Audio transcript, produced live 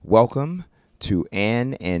Welcome to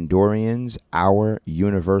Ann and Dorian's Our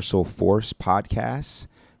Universal Force podcast,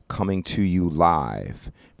 coming to you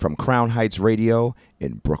live from Crown Heights Radio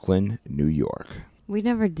in Brooklyn, New York. We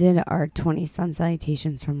never did our 20 sun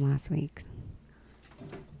salutations from last week.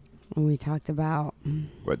 When we talked about...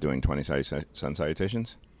 What, doing 20 sun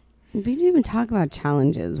salutations? We didn't even talk about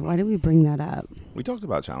challenges. Why did we bring that up? We talked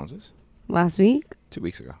about challenges. Last week? 2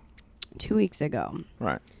 weeks ago. 2 weeks ago.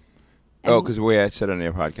 Right. And because we had said on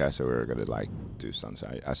their podcast that we were going to do sun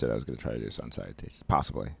salutations. I said I was going to try to do sun salutations.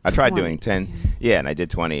 Possibly. I tried doing 10. Yeah, and I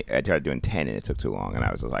did 20. I tried doing 10 and it took too long. And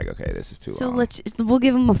I was just like, okay, this is too long. So we'll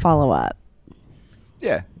give them a follow-up.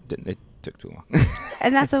 Yeah, it took too long.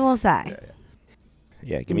 And that's what we'll say.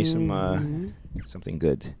 Yeah, give me some something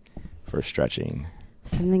good for stretching.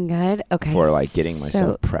 Something good? Okay. For getting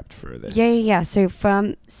myself prepped for this. Yeah. So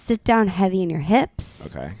from sit down heavy in your hips.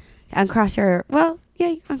 Okay. Uncross your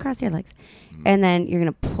uncross your legs. Mm-hmm. And then you're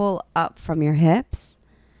going to pull up from your hips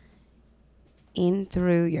in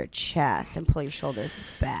through your chest and pull your shoulders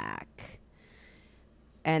back.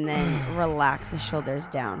 And then relax the shoulders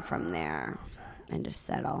down from there and just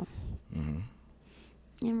settle. Mm-hmm.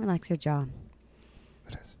 And relax your jaw.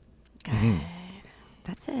 It is. Good. Mm-hmm.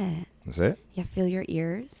 That's it. That's it? You feel your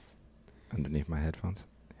ears? Underneath my headphones?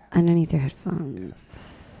 Yeah. Underneath your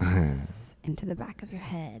headphones. Yes. Into the back of your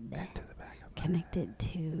head. Into the back of my Connected head.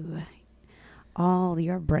 to all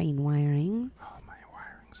your brain wirings. All my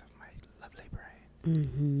wirings of my lovely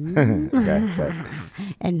brain. Mm-hmm. Okay.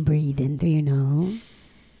 And breathe in through your nose.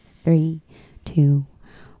 3, 2,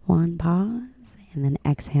 1, pause. And then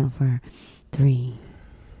exhale for 3,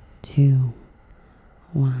 2,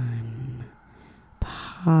 1.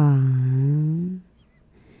 Pause.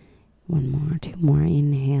 2 more.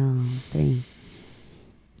 Inhale. 3,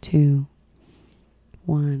 2,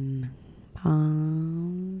 1.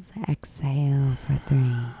 Pause. Exhale for 3,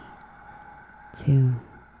 2,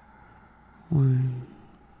 1.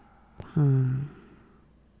 Pause.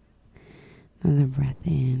 Another breath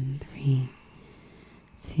in. 3,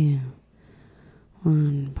 2,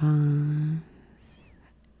 1. Pause.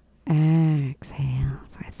 Exhale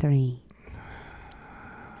for 3,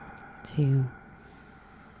 2,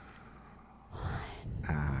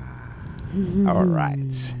 1. All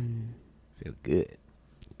right. Feel good.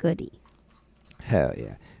 Goody. Hell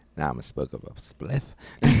yeah. Now I'm going to smoke up a spliff.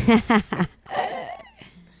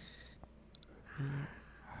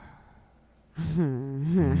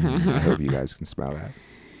 I hope you guys can smell that.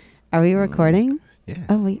 Are we recording? Yeah.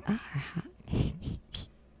 Oh, we are.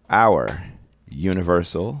 Our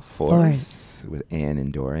Universal Force with Ann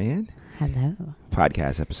and Dorian. Hello.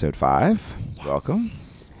 Podcast episode 5. Yes. Welcome.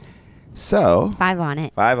 So. 5 on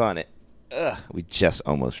it. 5 on it. Ugh, we just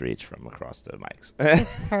almost reached from across the mics.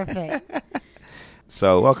 It's perfect.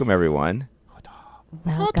 So, welcome everyone.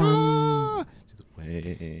 Welcome.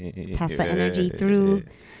 Pass the energy through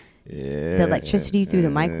the electricity through the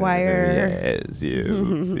mic wire.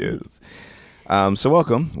 Yes. So,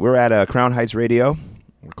 welcome. We're at Crown Heights Radio,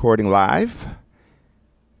 recording live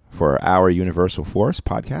for Our Universal Force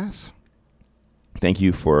podcast. Thank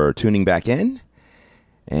you for tuning back in.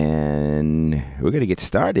 And we're going to get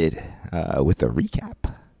started with a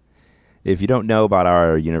recap. If you don't know about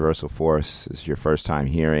Our Universal Force, this is your first time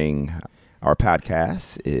hearing our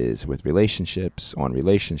podcast, is with relationships, on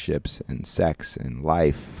relationships and sex and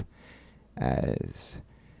life as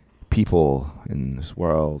people in this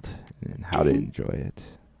world and how to enjoy it.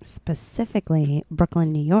 Specifically,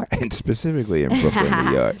 Brooklyn, New York. And specifically in Brooklyn,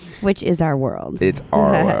 New York. Which is our world. It's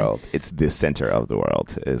our world. It's the center of the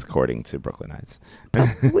world, is according to Brooklynites.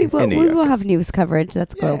 We will have news coverage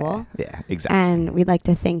that's global. Yeah, exactly. And we'd like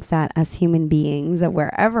to think that as human beings, that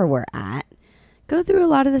wherever we're at, go through a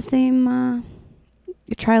lot of the same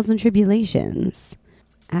trials and tribulations,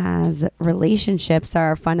 as relationships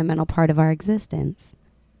are a fundamental part of our existence.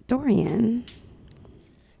 Dorian.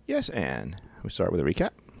 Yes, Anne. We start with a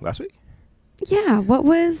recap last week. Yeah,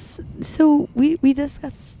 we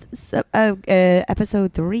discussed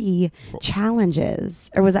episode 3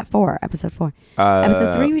 challenges, or was that 4? Episode 4.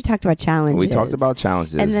 Episode 3 we talked about challenges. We talked about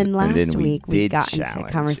challenges, and then last week we got into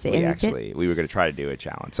conversation. We were going to try to do a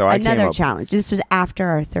challenge. So another challenge. This was after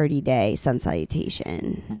our 30-day sun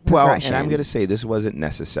salutation progression. Well, and I'm going to say this wasn't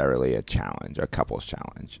necessarily a challenge, a couples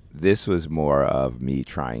challenge. This was more of me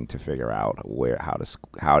trying to figure out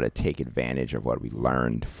how to take advantage of what we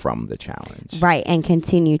learned from the challenge. Right, and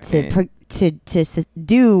continue to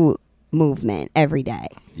do movement every day.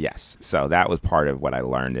 Yes. So that was part of what I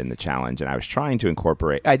learned in the challenge, and I was trying to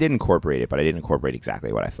incorporate. I did incorporate it, but I didn't incorporate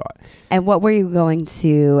exactly what I thought. And what were you going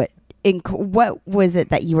to? What was it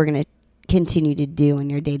that you were going to continue to do in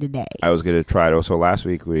your day to day? I was going to try it. So last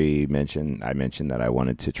week I mentioned that I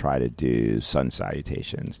wanted to try to do sun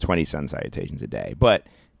salutations, 20 sun salutations a day, but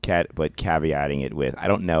caveating it with, I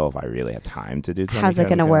don't know if I really have time to do 20. How's it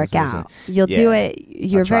going to work out? You'll do it.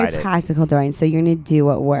 You're very practical, Dorian, so you're going to do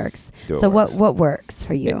what works. What works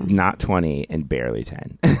for you? Not 20 and barely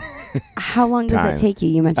 10. How long does it take you?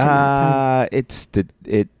 You mentioned time. It's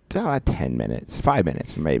 10 minutes, 5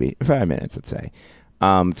 minutes, maybe 5 minutes, let's say.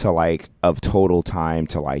 To like of total time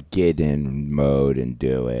to like get in mode and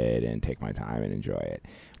do it and take my time and enjoy it.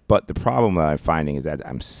 But the problem that I'm finding is that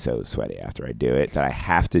I'm so sweaty after I do it that I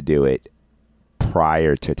have to do it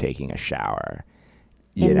prior to taking a shower.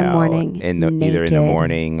 The morning, either in the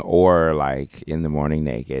morning or like in the morning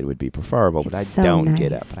naked would be preferable. But I don't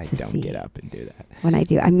get up. I don't get up and do that. When I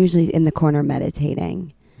do, I'm usually in the corner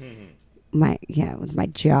meditating. With my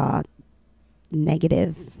jaw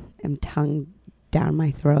negative and tongue down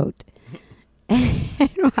my throat and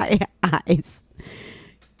my eyes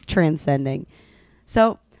transcending.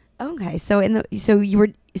 So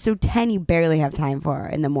 10 you barely have time for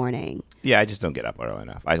in the morning. Yeah, I just don't get up early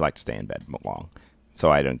enough. I like to stay in bed long. So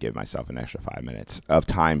I don't give myself an extra 5 minutes of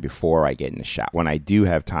time before I get in the shower. When I do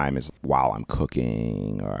have time is while I'm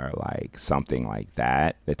cooking or like something like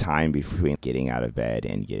that. The time between getting out of bed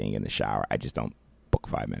and getting in the shower, I just don't book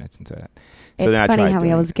 5 minutes into that. So it's funny how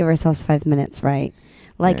we always give ourselves 5 minutes, right?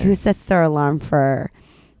 Like who sets their alarm for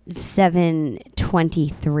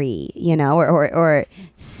 7:23, or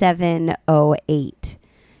 7:08?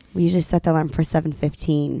 We usually set the alarm for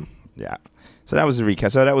 7:15. Yeah. So that was the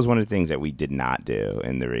recap. So that was one of the things that we did not do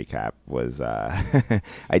in the recap was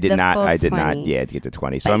I did not get to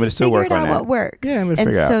 20. So I'm going to still work on that. What works. Yeah, I'm going to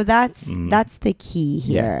figure it out. So that's the key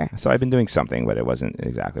here. Yeah. So I've been doing something, but it wasn't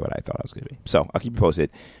exactly what I thought I was going to be. So I'll keep you posted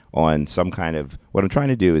on some kind of, what I'm trying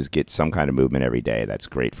to do is get some kind of movement every day that's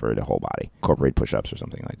great for the whole body. Incorporate push-ups or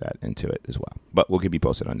something like that into it as well. But we'll keep you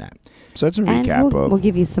posted on that. So that's a recap. We'll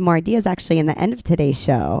give you some more ideas actually in the end of today's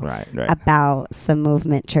show. Right. About some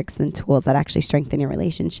movement tricks and tools that actually strengthen your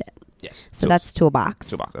relationship. Yes. So that's Toolbox.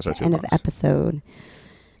 That's our Toolbox. End of episode.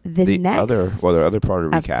 The other part of the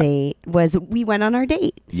recap update was we went on our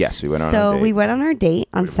date. Yes, we went on our date. So we went on our date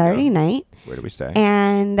on Saturday night. Where did we stay?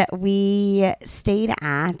 And we stayed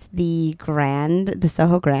at the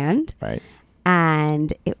Soho Grand. Right.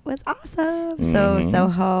 And it was awesome. Mm-hmm. So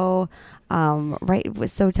Soho, right.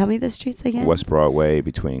 So tell me the streets again. West Broadway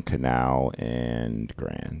between Canal and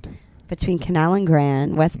Grand. Between Canal and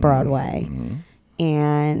Grand, West Broadway. Mm-hmm.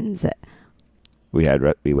 And we ate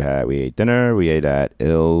dinner. We ate at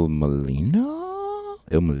Il Molino,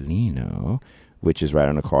 which is right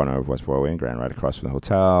on the corner of West Broadway and Grand, right across from the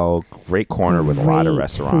hotel. Great corner with a lot of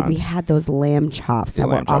restaurants. Food. We had those lamb chops that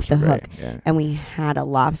were off the hook. Yeah. And we had a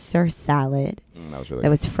lobster salad that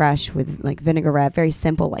was fresh with like vinaigrette. Very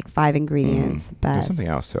simple, like 5 ingredients. There's something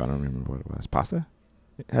else too. I don't remember what it was. Pasta?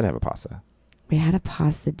 It had to have a pasta. We had a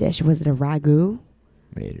pasta dish. Was it a ragu?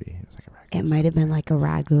 Maybe. It was like a ragu. It might have been like a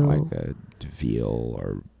ragu. Like a veal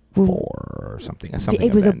or boar or something.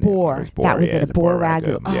 It was a boar. That was it, a boar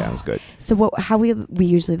ragu. Oh. Yeah, it was good. So how we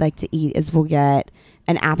usually like to eat is we'll get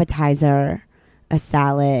an appetizer, a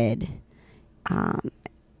salad, and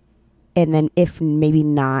then if maybe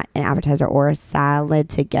not an appetizer or a salad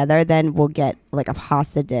together, then we'll get like a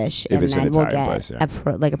pasta dish, if and then we'll get place, yeah. a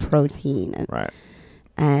protein. Right.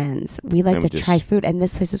 And we like to try food, and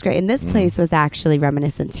this place was great. And this place was actually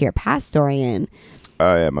reminiscent to your past, Dorian.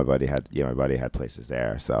 Oh yeah, my buddy had places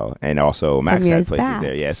there. So, and also Max had places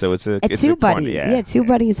there. Yeah, so it's two buddies. Two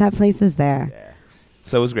buddies have places there. Yeah.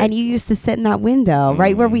 So it was great. And you used to sit in that window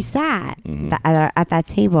right where we sat at that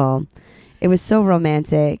table. It was so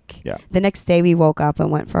romantic. Yeah. The next day we woke up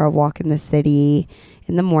and went for a walk in the city.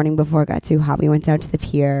 In the morning before it got too hot, we went down to the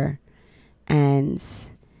pier and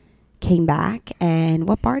came back. And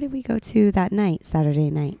what bar did we go to that night, Saturday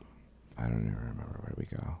night? I don't even remember. Where did we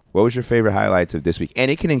go? What was your favorite highlights of this week? And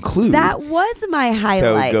it can include... That was my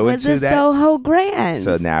highlight. So was the Soho Grand.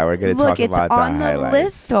 So now we're going to talk about the highlights. Look, it's on the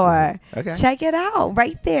list store. Okay. Check it out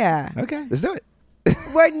right there. Okay, let's do it.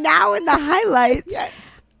 We're now in the highlights.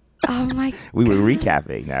 Yes. Oh my! We were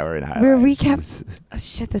recapping. Now we're in highlights. We're recapping. Oh,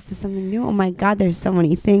 shit, this is something new. Oh my God, there's so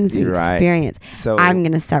many things we experienced. So I'm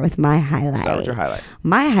gonna start with my highlight. Start with your highlight.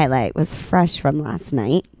 My highlight was fresh from last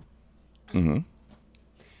night. Mm-hmm.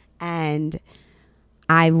 And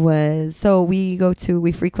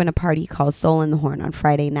we frequent a party called Soul in the Horn on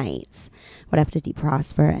Friday nights. What up to Dee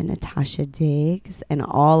Prosper and Natasha Diggs and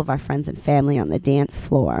all of our friends and family on the dance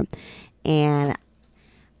floor. And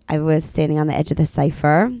I was standing on the edge of the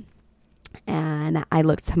cypher. And I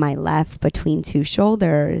looked to my left between two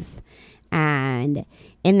shoulders, and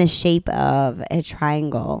in the shape of a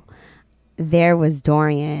triangle, there was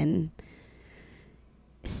Dorian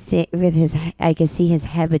sit with his, I could see his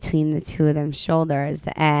head between the two of them shoulders,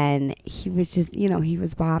 and he was just, he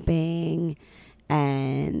was bopping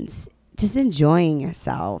and just enjoying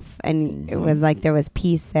yourself. And it was like there was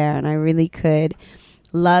peace there, and I really could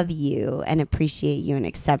love you and appreciate you and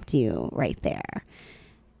accept you right there.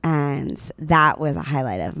 And that was a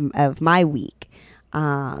highlight of my week.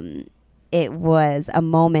 It was a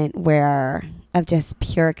moment of just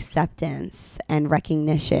pure acceptance and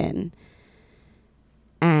recognition.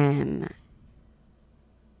 And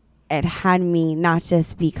it had me not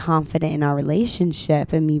just be confident in our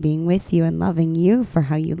relationship and me being with you and loving you for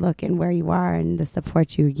how you look and where you are and the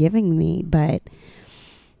support you're giving me, but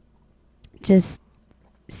just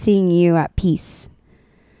seeing you at peace.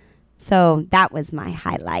 So that was my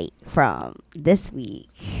highlight from this week.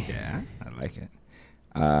 Yeah, I like it.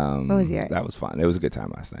 What was yours? That was fun. It was a good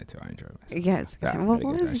time last night too. I enjoyed myself. Yes.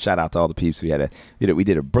 Yeah, shout out to all the peeps. We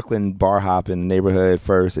did a Brooklyn bar hop in the neighborhood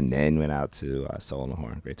first, and then went out to Soul and the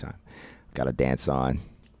Horn. Great time. Got a dance on.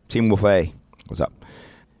 Team Buffet. What's up?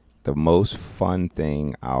 The most fun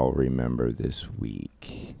thing I'll remember this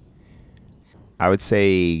week, I would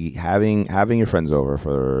say having your friends over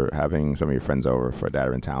for having some of your friends over for that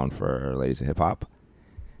are in town for Ladies of Hip Hop.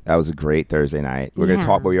 That was a great Thursday night. We're gonna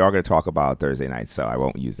talk, but we are gonna talk about Thursday nights, so I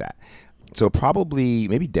won't use that. So probably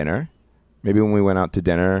maybe dinner. Maybe when we went out to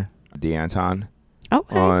dinner, D'Anton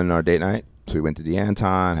on our date night. So we went to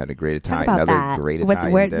D'Anton, had a great time. Great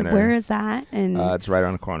Italian dinner. Where is that? And it's right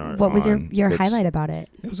around the corner. What was your highlight about it?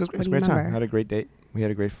 It was a great time. Had a great date. We had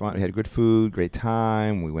a great fun. We had good food, great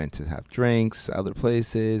time. We went to have drinks, other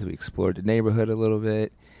places. We explored the neighborhood a little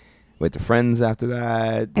bit. Went to Friends after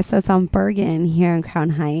that. So it's on Bergen here in Crown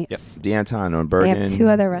Heights. Yep, D'Anton on Bergen. They have two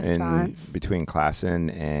other restaurants between Classen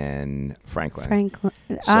and Franklin.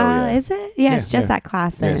 Is it? Yeah, it's just at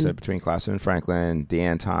Classen. Yeah, so between Classen and Franklin,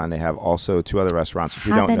 D'Anton. They have also two other restaurants which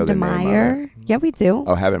we don't know the name of. Yeah, we do.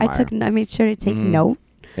 Oh, Havenmeyer. I made sure to take note.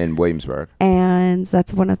 In Williamsburg. And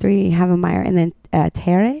that's 103 Havenmeyer, and then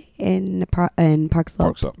Terre in Park Slope.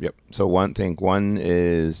 Park Slope. Yep. So one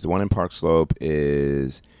is the one in Park Slope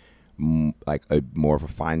is like a more of a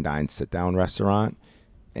fine dine sit down restaurant,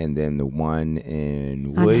 and then the one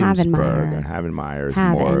in Williamsburg on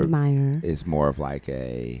Havenmeyer is more of like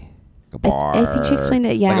a bar. I think she explained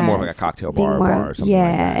it. Yeah, like more like a cocktail bar or something. Yeah,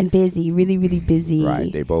 like that. And busy, really, really busy.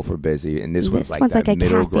 Right, they both were busy, and this one's like a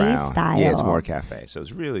middle cafe ground style. Yeah, it's more cafe, so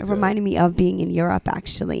it's really. It reminded me of being in Europe,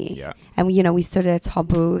 actually. Yeah, and we stood at a tall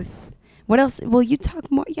booth. What else? Well, you talk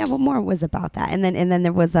more. Yeah, what more was about that? And then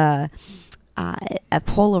there was a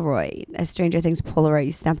Polaroid, a Stranger Things Polaroid.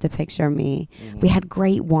 You snapped a picture of me. Mm-hmm. We had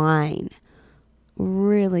great wine,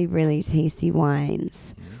 really, really tasty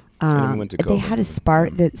wines. Mm-hmm. We went to they had a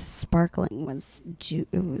the sparkling was it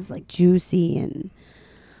was like juicy, and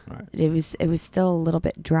it was still a little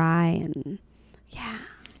bit dry, and yeah.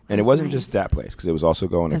 And it wasn't just that place, because it was also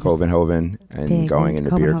going to Covenhoven and going in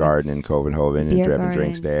the beer garden in Covenhoven and having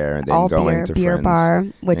drinks there, and then going to beer Friends bar,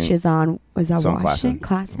 which is on Washington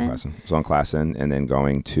Classen. It's on Classen, and then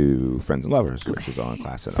going to Friends and Lovers, which is on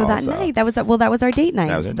Classen. So that night, that was our date night.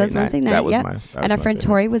 That was our Wednesday night. That was and our friend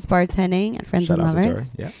Tori was bartending at Friends and Lovers. Shout out to Tori.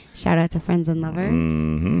 Yeah. Shout out to Friends and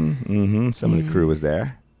Lovers. Some of the crew was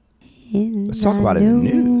there. Let's talk about it in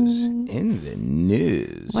the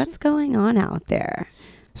news. What's going on out there?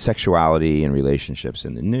 Sexuality and relationships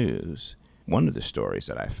in the news. One of the stories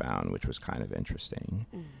that I found, which was kind of interesting,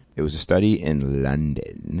 it was a study in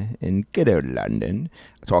London, in good old London,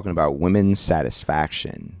 talking about women's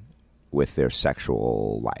satisfaction with their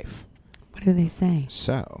sexual life. What do they say?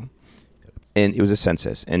 So, and it was a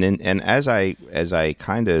census, and as I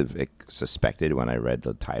kind of suspected when I read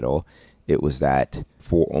the title, it was that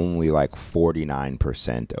for only like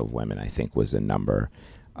 49% of women, I think, was the number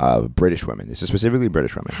of British women. This is specifically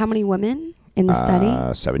British women. How many women in the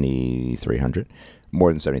study? 7,300. More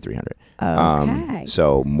than 7,300. Okay.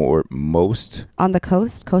 So most on the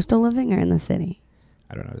coastal living, or in the city?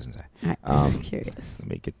 I don't know. It doesn't say. I'm curious. Let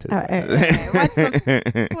me get to what's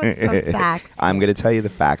the facts? I'm going to tell you the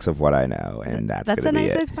facts of what I know, and that's going to be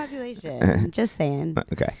it. That's a nice population. Just saying.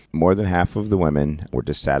 Okay. More than half of the women were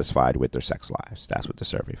dissatisfied with their sex lives. That's what the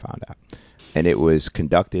survey found out. And it was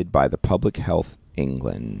conducted by the Public Health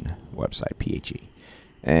England website, PHE.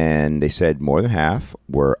 And they said more than half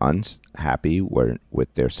were unhappy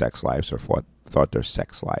with their sex lives, or thought their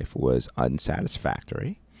sex life was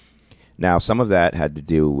unsatisfactory. Now, some of that had to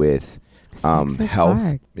do with health.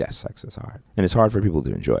 Hard. Yes, sex is hard. And it's hard for people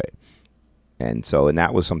to enjoy it. And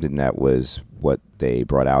that was something that was what they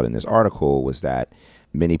brought out in this article, was that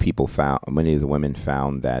Many of the women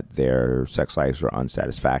found that their sex lives were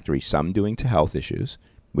unsatisfactory, some due to health issues,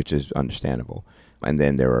 which is understandable. And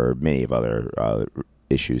then there were many of other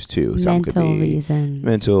issues too. Some could be reasons.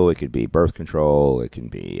 Mental, it could be birth control, it can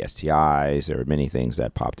be STIs. There were many things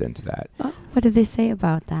that popped into that. Oh, what did they say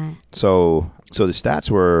about that? So the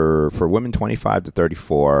stats were for women 25 to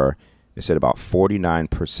 34, they said about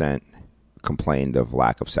 49% complained of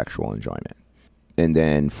lack of sexual enjoyment. And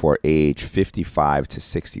then for age 55 to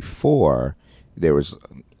 64, there was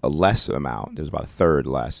a less amount. There was about a third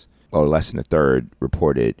less, or less than a third,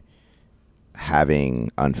 reported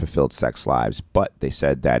having unfulfilled sex lives. But they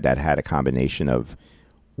said that had a combination of,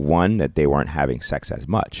 one, that they weren't having sex as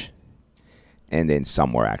much, and then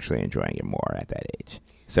some were actually enjoying it more at that age.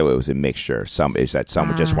 So it was a mixture. Some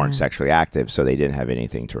just weren't sexually active, so they didn't have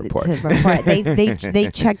anything to report. They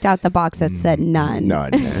checked out the box that said none.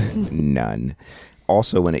 None.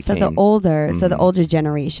 Also, when it came, the older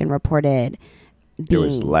generation reported there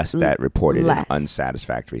was less that reported an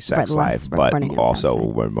unsatisfactory sex life, but also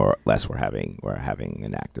less were having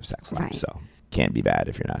an active sex life. Right. So can't be bad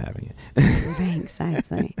if you're not having it.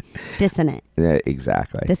 Exactly. Dissonant. Yeah,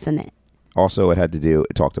 exactly. Dissonant. Also,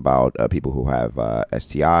 it talked about people who have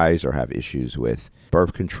STIs or have issues with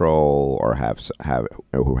birth control or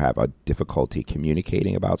who have a difficulty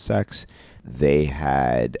communicating about sex. They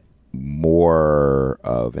had more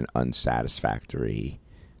of an unsatisfactory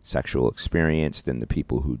sexual experience than the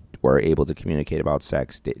people who were able to communicate about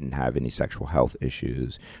sex, didn't have any sexual health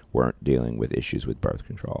issues, weren't dealing with issues with birth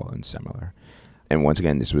control and similar. And once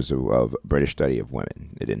again, this was a British study of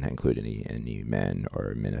women. It didn't include any men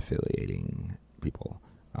or men affiliating people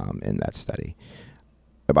in that study.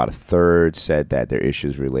 About a third said that their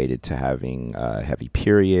issues related to having heavy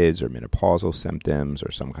periods or menopausal symptoms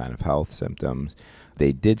or some kind of health symptoms.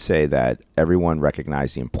 They did say that everyone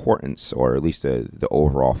recognized the importance, or at least the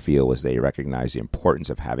overall feel was they recognized the importance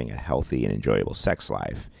of having a healthy and enjoyable sex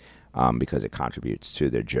life. Because it contributes to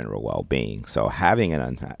their general well-being. So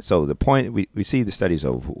the point, we see the studies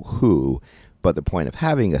of who, but the point of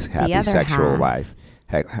having a happy sexual life,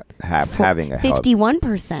 having a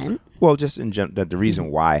 51%. Well, just in general, the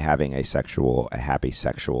reason why having a sexual life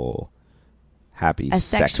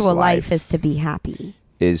is to be happy.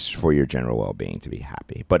 Is for your general well-being, to be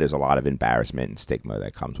happy. But there's a lot of embarrassment and stigma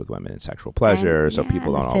that comes with women and sexual pleasure, so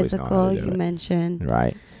people don't always know how to do it. Mentioned.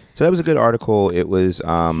 Right. So that was a good article. It was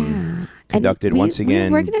conducted once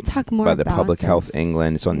again we're going to talk more by the about Public this. Health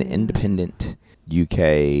England. It's on the Independent UK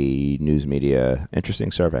News Media.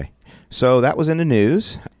 Interesting survey. So that was in the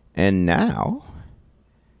news. And now,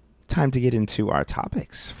 time to get into our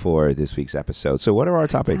topics for this week's episode. So what are our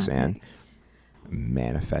topics, Anne?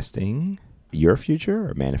 Manifesting your future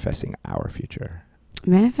or manifesting our future?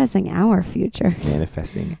 Manifesting our future.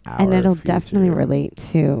 And it'll definitely relate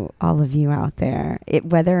to all of you out there.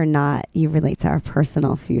 Whether or not you relate to our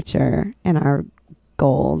personal future and our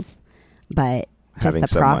goals, but just the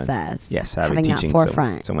process. Yes, having teaching that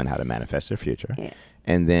forefront. someone how to manifest their future. Yeah.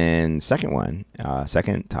 And then second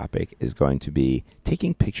topic is going to be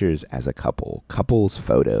taking pictures as a couple. Couples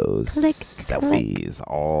photos, selfies,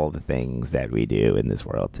 all the things that we do in this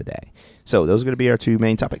world today. So those are going to be our two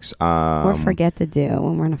main topics. Or forget to do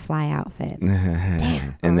when we're in a fly outfit.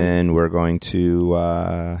 Damn. And then we're going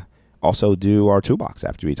to also do our toolbox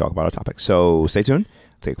after we talk about our topics. So stay tuned.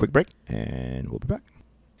 Take a quick break, and we'll be back.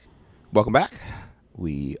 Welcome back.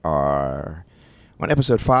 We are on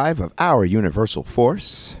episode 5 of our Universal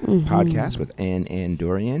Force podcast with Anne and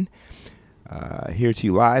Dorian. Here to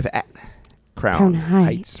you live at Crown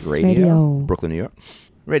Heights Radio, Brooklyn, New York.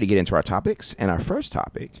 Ready to get into our topics. And our first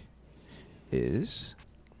topic is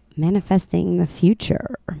manifesting the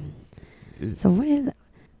future. So what is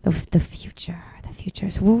the future? The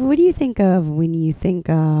future. So what do you think of when you think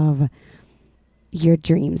of your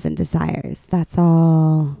dreams and desires? That's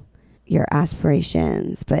all your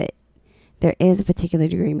aspirations, but there is a particular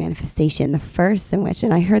degree of manifestation. The first in which,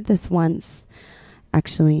 and I heard this once,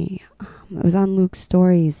 actually, it was on Luke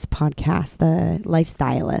Story's podcast, The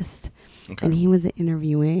Lifestylist. Okay. And he was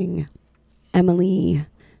interviewing Emily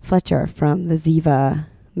Fletcher from the Ziva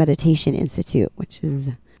Meditation Institute, which is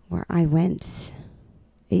where I went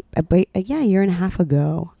a year and a half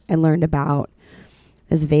ago and learned about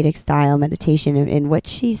this Vedic style meditation. And what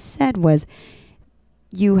she said was,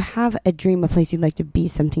 you have a dream, a place you'd like to be,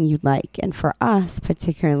 something you'd like. And for us,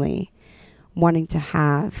 particularly, wanting to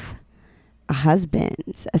have a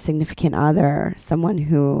husband, a significant other, someone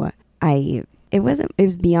who it was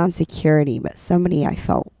beyond security, but somebody I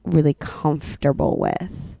felt really comfortable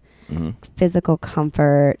with. Mm-hmm. Physical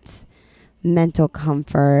comfort, mental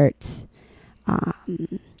comfort,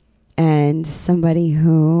 and and somebody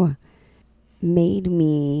who made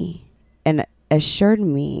me and assured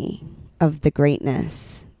me of the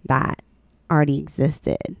greatness that already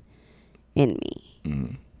existed in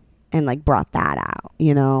me, and like brought that out,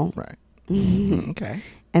 you know? Right. Okay.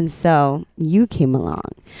 And so you came along.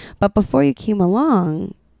 But before you came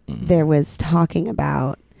along, there was talking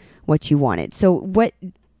about what you wanted. So what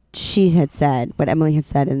she had said, what Emily had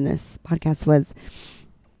said in this podcast was,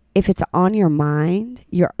 if it's on your mind,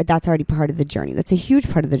 that's already part of the journey. That's a huge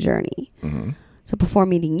part of the journey. So before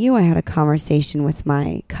meeting you, I had a conversation with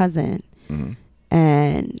my cousin,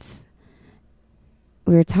 and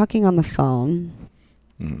we were talking on the phone,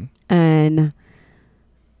 and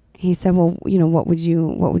he said, well, you know, what would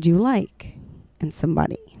you like in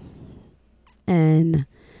somebody? And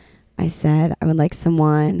I said, I would like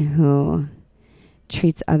someone who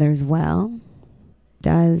treats others well,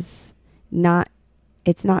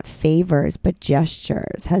 it's not favors, but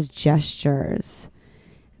gestures, has gestures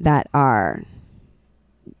that are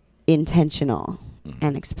intentional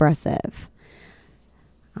and expressive.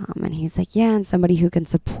 And he's like, yeah, and somebody who can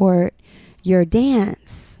support your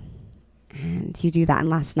dance. And you do that. And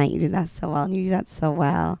last night you did that so well. And you do that so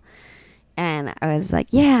well. And I was like,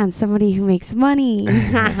 yeah, and somebody who makes money.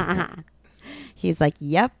 He's like,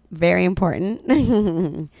 yep, very important.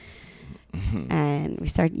 And we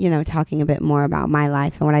started, you know, talking a bit more about my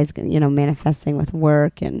life and what I was, you know, manifesting with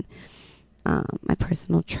work and my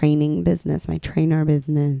personal training business, my trainer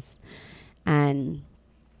business, and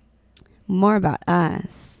more about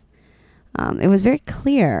us. It was very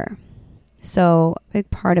clear. So a big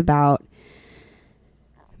part about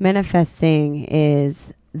manifesting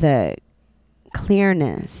is the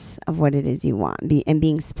clearness of what it is you want and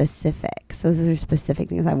being specific. So those are specific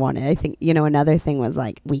things I wanted. I think, you know, another thing was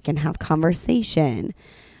like, we can have conversation,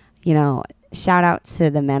 you know, shout out to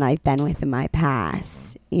the men I've been with in my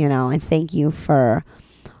past, you know, and thank you for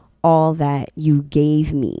all that you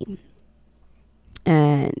gave me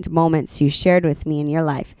and moments you shared with me in your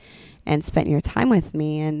life and spent your time with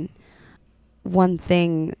me. And one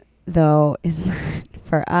thing though is that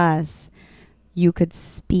for us, you could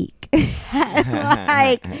speak,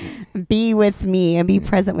 like be with me and be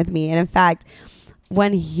present with me. And in fact,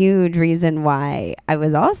 one huge reason why I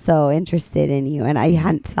was also interested in you, and I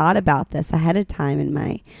hadn't thought about this ahead of time in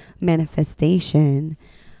my manifestation,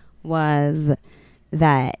 was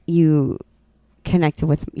that you connected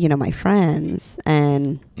with, you know, my friends.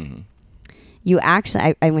 And you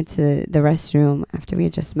actually, I went to the restroom after we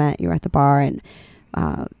had just met. You were at the bar, and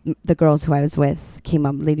the girls who I was with came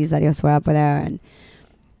up, ladies adios were up there,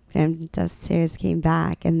 and downstairs came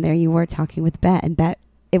back, and there you were talking with Bet. And Bet,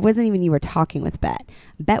 it wasn't even you were talking with Bet.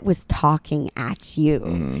 Bet was talking at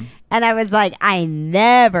you. And I was like, I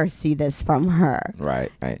never see this from her.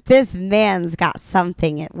 Right. This man's got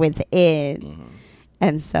something within.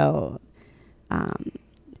 And so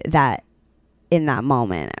that in that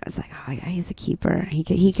moment, I was like, oh yeah, he's a keeper.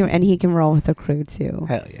 He can roll with the crew too.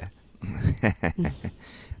 Hell yeah.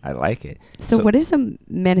 I like it. So what are some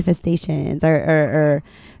manifestations or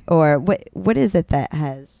what is it that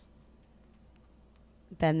has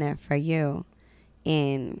been there for you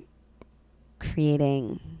in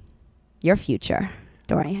creating your future,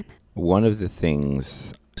 Dorian? One of the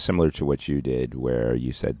things similar to what you did, where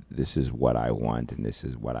you said, this is what I want and this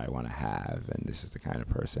is what I want to have and this is the kind of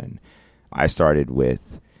person, I started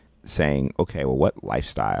with saying, okay, well, what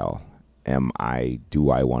lifestyle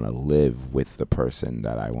do I want to live with the person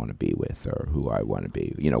that I want to be with, or who I want to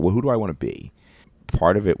be? You know, who do I want to be?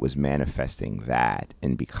 Part of it was manifesting that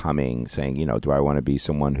and becoming, saying, you know, do I want to be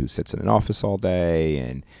someone who sits in an office all day,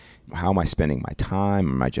 and how am I spending my time?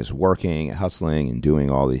 Am I just working and hustling and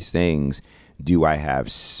doing all these things? Do I have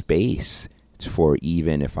space for,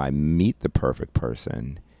 even if I meet the perfect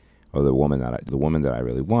person or the woman that I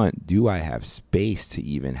really want, do I have space to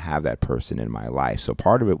even have that person in my life? So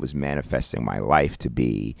part of it was manifesting my life to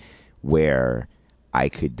be where I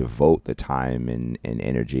could devote the time and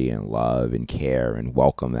energy and love and care and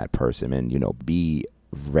welcome that person and, you know, be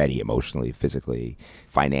ready emotionally, physically,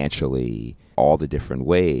 financially, all the different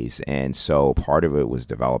ways. And so part of it was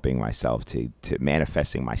developing myself to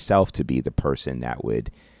manifesting myself to be the person that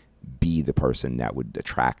would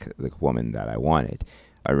attract the woman that I wanted.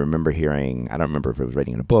 I remember hearing, I don't remember if it was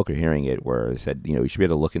reading in a book or hearing it, where it said, you know, you should be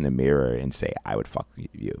able to look in the mirror and say, I would fuck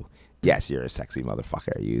you. Yes, you're a sexy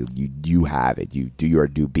motherfucker. You have it. You are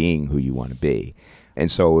being who you want to be.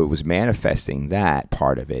 And so it was manifesting that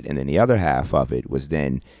part of it. And then the other half of it was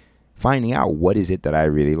then finding out what is it that I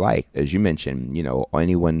really like. As you mentioned,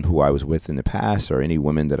 anyone who I was with in the past or any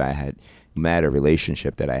woman that I had met, a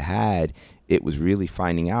relationship that I had, it was really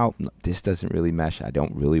finding out this doesn't really mesh. I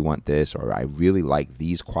don't really want this, or I really like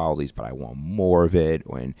these qualities, but I want more of it.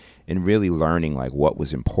 And really learning like what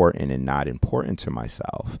was important and not important to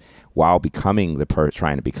myself while becoming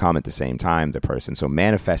trying to become at the same time the person. So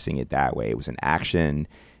manifesting it that way, it was an action.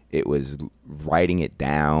 It was writing it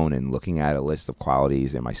down and looking at a list of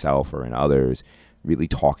qualities in myself or in others, really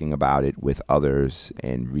talking about it with others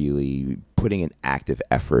and really putting an active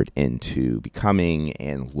effort into becoming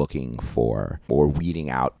and looking for or weeding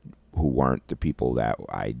out who weren't the people that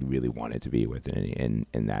I really wanted to be with in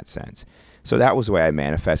that sense. So that was the way I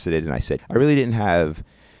manifested it. And I said, I really didn't have,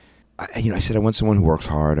 I said, I want someone who works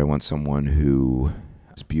hard. I want someone who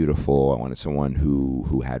is beautiful. I wanted someone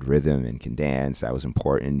who had rhythm and can dance. That was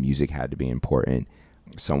important. Music had to be important.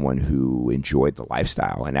 Someone who enjoyed the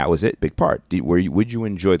lifestyle, and that was it. Big part. Would you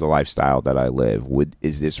enjoy the lifestyle that I live?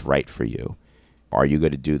 Is this right for you? Are you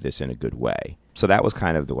going to do this in a good way? So that was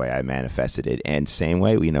kind of the way I manifested it. And same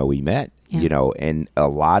way, we met. And a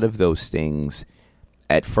lot of those things.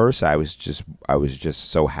 At first, I was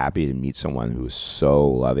just so happy to meet someone who was so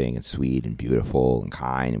loving and sweet and beautiful and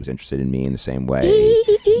kind and was interested in me in the same way.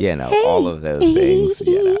 All of those things.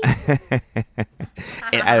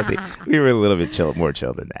 And I think we were a little bit more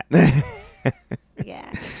chill than that.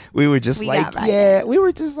 Yeah, we were just we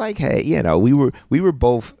were just like, hey, we were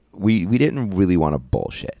both. We didn't really want to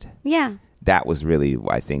bullshit. Yeah, that was really,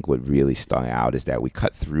 I think, what really stung out is that we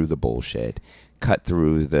cut through the bullshit. Cut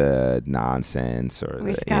through the nonsense, or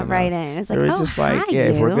we just got right in. It's like, we were just like,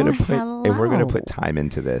 if we're gonna put time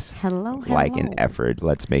into this, hello, like an effort,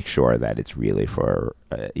 let's make sure that it's really for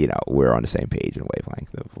we're on the same page and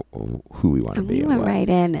wavelength of who we want to be. We went right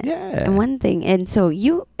in. Yeah. And one thing, and so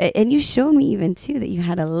you showed me even too that you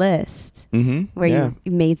had a list where you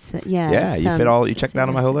made you checked out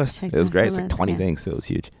on my whole list. It was great. It's like 20 things. So it was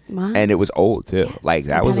huge. Wow. And it was old too. Yes, like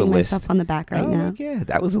that was a list. Myself on the back right now. Yeah,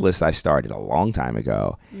 that was a list I started a long time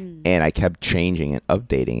ago, and I kept changing and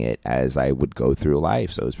updating it as I would go through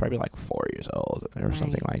life. So it was probably like 4 years old or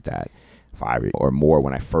something like that. 5 or more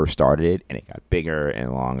when I first started it, and it got bigger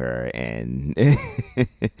and longer, and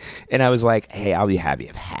and I was like, hey, I'll be happy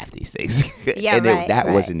if half these things. Yeah, and that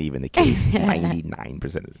wasn't even the case 99%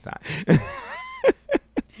 of the time.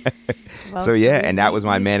 Well, so and that was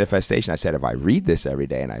my manifestation. I said, if I read this every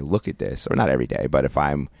day and I look at this, or not every day, but if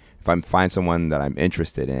I find someone that I'm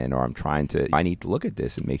interested in, or I need to look at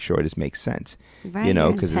this and make sure this makes sense,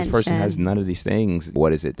 because this person has none of these things.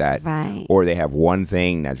 What is it that, or they have one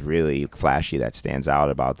thing that's really flashy that stands out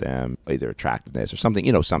about them, either attractiveness or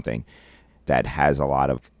something, something that has a lot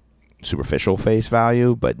of superficial face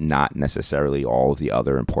value, but not necessarily all of the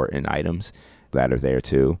other important items that are there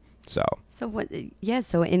too. So what? Yeah.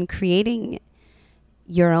 So in creating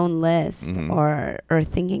your own list or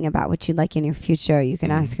thinking about what you'd like in your future, you can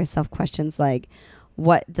ask yourself questions like,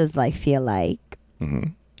 what does life feel like?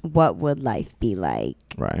 What would life be like?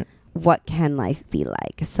 Right. What can life be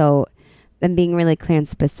like? So then being really clear and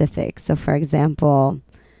specific. So for example,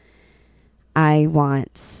 I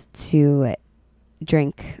want to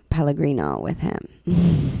drink Pellegrino with him.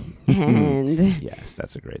 And yes,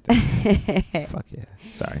 that's a great thing. Fuck yeah.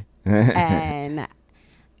 Sorry. And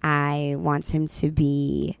I want him to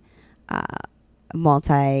be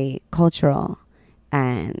multicultural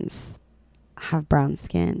and have brown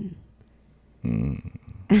skin and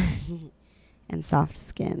soft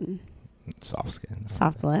skin.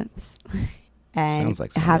 Soft lips. And sounds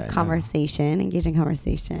like have conversation, engaging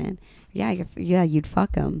conversation. Yeah, you'd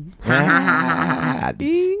fuck him. I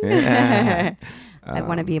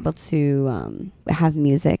want to be able to have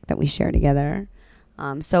music that we share together.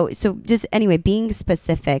 So just anyway, being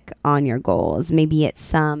specific on your goals. Maybe it's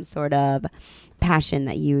some sort of passion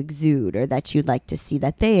that you exude or that you'd like to see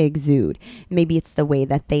that they exude. Maybe it's the way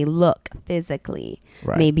that they look physically.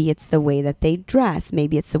 Right. Maybe it's the way that they dress.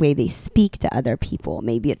 Maybe it's the way they speak to other people.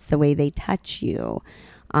 Maybe it's the way they touch you.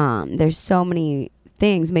 There's so many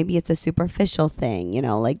things. Maybe it's a superficial thing,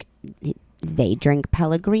 like they drink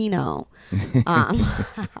Pellegrino.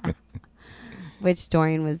 Which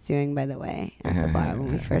Dorian was doing, by the way, at the bar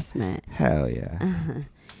when we first met. Hell yeah.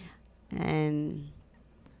 And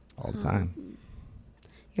all the time.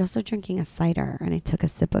 You're also drinking a cider, and I took a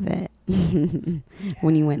sip of it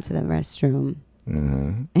when you went to the restroom.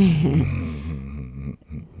 I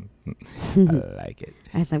like it.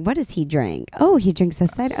 I was like, what does he drink? Oh, he drinks a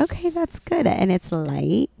cider. Okay, that's good. And it's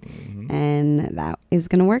light, and that is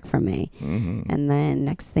going to work for me. And then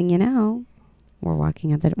next thing you know, we're walking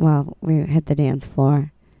we hit the dance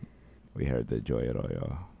floor. We heard the Joy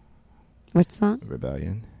Arroyo. Which song?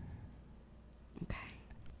 Rebellion. Okay.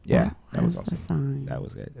 Yeah, that was How's the awesome. song? That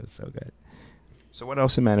was good. It was so good. So what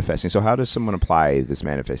else in manifesting? So how does someone apply this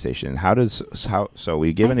manifestation? So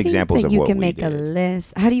we've given examples of you what can we make did. a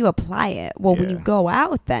list. How do you apply it? Well, when you Yeah. go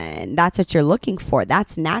out, then that's what you're looking for.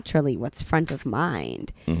 That's naturally what's front of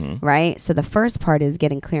mind, right? So the first part is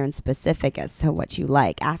getting clear and specific as to what you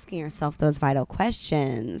like, asking yourself those vital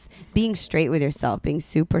questions, being straight with yourself, being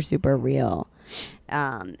super, super real,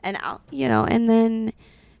 and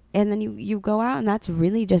then you go out, and that's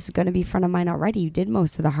really just going to be front of mind already. You did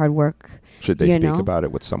most of the hard work. Should they speak about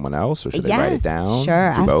it with someone else, or should they write it down?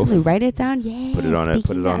 Sure, Do absolutely. both? Write it down. Yeah. Put it on a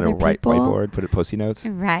whiteboard. Put it Post-it notes.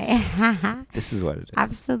 Right. This is what it is.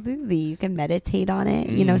 Absolutely. You can meditate on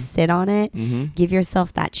it. Sit on it. Give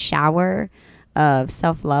yourself that shower of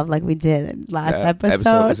self-love, like we did last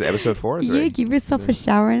episode. Is it episode 4 or 3? Yeah, give yourself a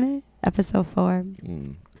shower in it. Episode 4.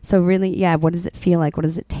 So really, what does it feel like? What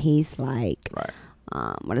does it taste like? Right.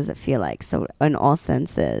 What does it feel like? So in all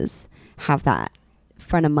senses, have that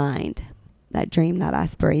front of mind, that dream, that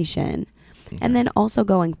aspiration. Okay. And then also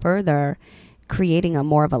going further, creating a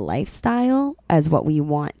more of a lifestyle as what we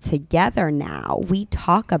want together now. We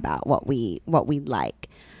talk about what we like.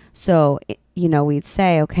 So, we'd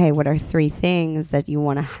say, okay, what are 3 things that you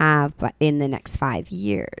want to have but in the next 5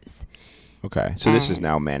 years? Okay, so this is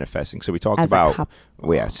now manifesting. So we talked about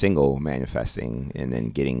single manifesting, and then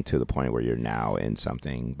getting to the point where you're now in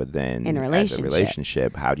something. But then in a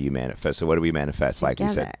relationship, how do you manifest? So what do we manifest? Together. Like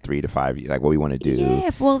we said, 3 to 5 years, like what we want to do. Yeah,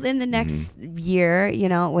 well, in the next year, it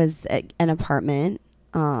was an apartment,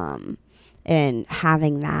 and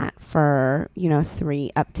having that for,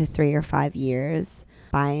 3 or 5 years,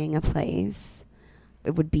 buying a place.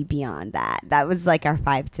 It would be beyond that. That was like our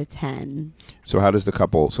 5 to 10. So how does the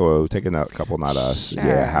couple, taking that couple, not us,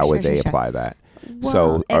 how would they apply that? Well,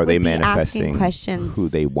 so are they manifesting who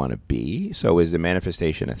they want to be? So is the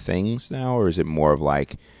manifestation of things now, or is it more of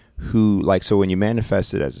like so when you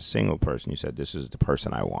manifested as a single person, you said, this is the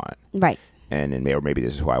person I want. Right. And then maybe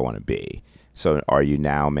this is who I want to be. So are you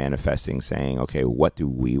now manifesting saying, okay, what do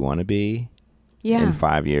we want to be? Yeah. In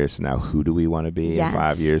 5 years from now, who do we want to be in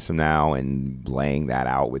 5 years from now, and laying that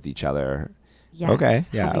out with each other? Yes. Okay.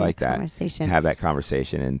 Yeah, I like that. Have that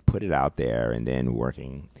conversation and put it out there, and then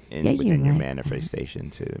working within your manifestation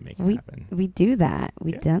to make it happen. We do that.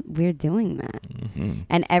 We're doing that.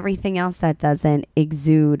 And everything else that doesn't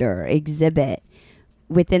exude or exhibit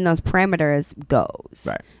within those parameters goes.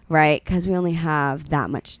 Right? Because we only have that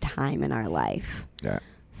much time in our life. Yeah.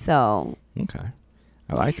 So. Okay.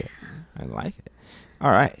 I like it.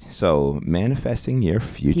 All right. So manifesting your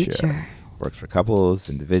future. Works for couples,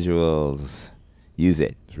 individuals. Use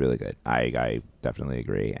it. It's really good. I definitely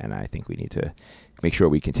agree. And I think we need to make sure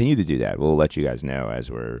we continue to do that. We'll let you guys know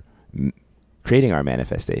as we're creating our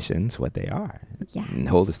manifestations what they are. Yeah. And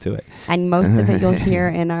hold us to it. And most of it you'll hear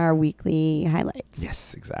in our weekly highlights.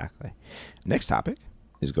 Yes, exactly. Next topic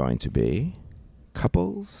is going to be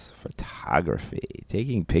couples photography,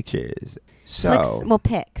 taking pictures. So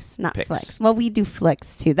pics, not flicks. Well, we do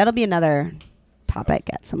flicks too. That'll be another topic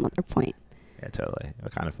at some other point. Yeah, totally.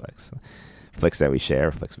 What kind of flicks? Flicks that we share,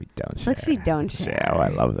 or flicks we don't share? Flicks we don't share. Oh, I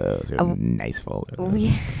love those. Nice folders.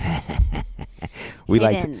 We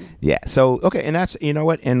like to, yeah. So, okay, and that's, you know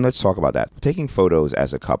what? And let's talk about that. Taking photos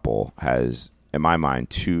as a couple has, in my mind,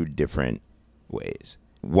 2 different ways.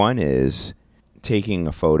 One is taking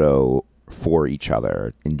a photo for each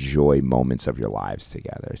other, enjoy moments of your lives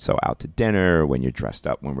together. So out to dinner, when we're dressed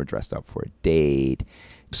up for a date,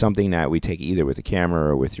 something that we take either with a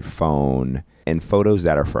camera or with your phone, and photos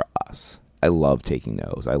that are for us. I love taking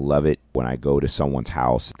those. I love it when I go to someone's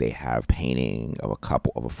house, they have painting of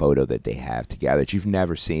a photo that they have together that you've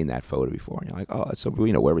never seen that photo before. And you're like, oh, so,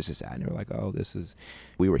 where was this at? And you're like, oh,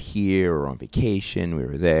 we were here, or on vacation, we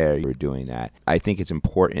were there, we were doing that. I think it's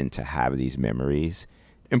important to have these memories.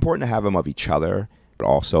 Important to have them of each other, but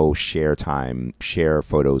also share time, share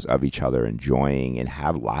photos of each other, enjoying, and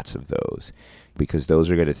have lots of those, because those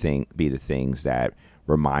are going to be the things that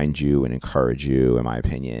remind you and encourage you, in my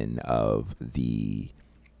opinion, of the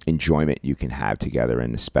enjoyment you can have together,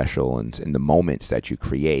 and the special and the moments that you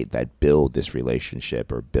create that build this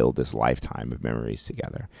relationship or build this lifetime of memories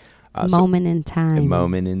together. Moment in time. A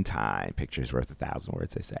moment in time. Picture's worth 1,000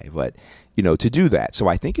 words, they say. But, to do that. So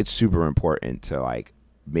I think it's super important to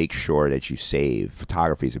make sure that you save.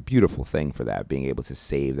 Photography is a beautiful thing for that, being able to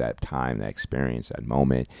save that time, that experience, that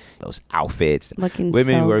moment, those outfits. Looking so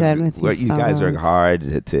good with you guys work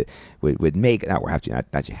hard to with make. Not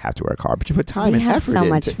you have to work hard, but you put time and effort into. We have so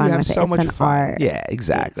much fun with it. So much fun. Art. Yeah,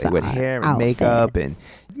 exactly. With hair and outfit. makeup, and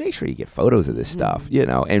make sure you get photos of this stuff.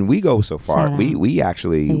 And we go so far. We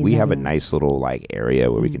have a nice little like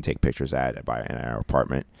area where we can take pictures in our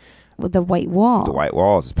apartment. With the white wall. The white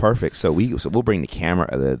walls is perfect. So we'll bring the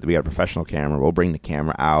camera. We got a professional camera. We'll bring the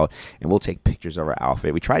camera out and we'll take pictures of our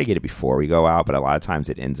outfit. We try to get it before we go out, but a lot of times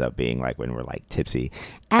it ends up being like when we're like tipsy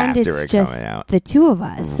and after it's we're just coming out. The two of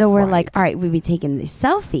us. So we're like, all right, we'll be taking these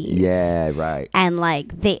selfies. Yeah, right. And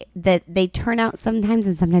like they turn out sometimes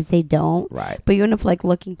and sometimes they don't. Right. But you end up like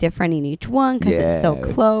looking different in each one because it's so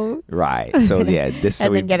close. Right. So yeah,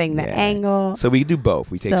 then getting the angle. So we do both.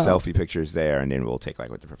 We take selfie pictures there, and then we'll take like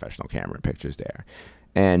with the professional camera pictures there.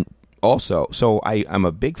 And also, so I'm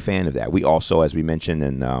a big fan of that. We also, as we mentioned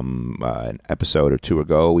in an episode or two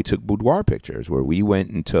ago, we took boudoir pictures where we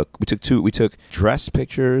went and took dress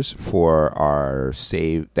pictures for our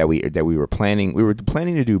save that we were planning. We were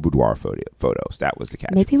planning to do boudoir photos. That was the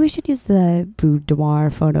catch. Maybe we should use the boudoir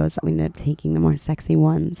photos that we ended up taking, the more sexy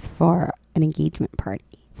ones, for an engagement party.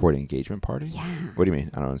 For the engagement party? Yeah. What do you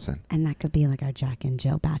mean? I don't understand. And that could be like our Jack and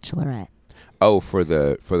Jill bachelorette. Oh, for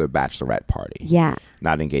the bachelorette party. Yeah.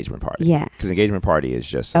 Not engagement party. Yeah. Because engagement party is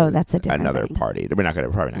just that's a different another thing. party. We're not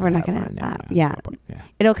going to have that. Yeah.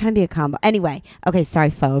 It'll kind of be a combo. Anyway. Okay.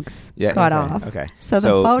 Sorry, folks. Yeah. Cut off. Okay. So the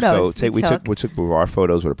photos we took boudoir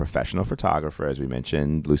photos with a professional photographer, as we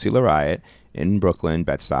mentioned, Lucy Lariat in Brooklyn,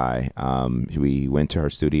 Bed-Stuy. We went to her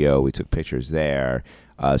studio. We took pictures there.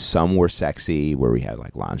 Some were sexy, where we had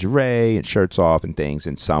like lingerie and shirts off and things,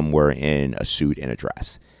 and some were in a suit and a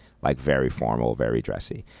dress. Like very formal, very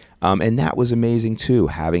dressy. And that was amazing too,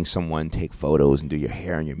 having someone take photos and do your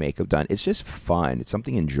hair and your makeup done. It's just fun. It's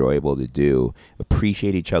something enjoyable to do.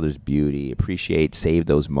 Appreciate each other's beauty. Save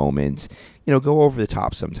those moments. Go over the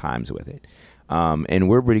top sometimes with it. And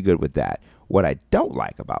we're pretty good with that. What I don't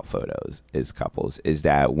like about photos is couples is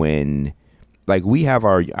that when, like, we have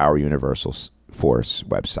our Universal Force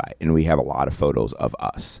website and we have a lot of photos of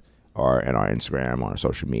us. Or in our Instagram, on our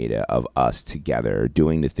social media, of us together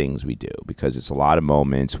doing the things we do, because it's a lot of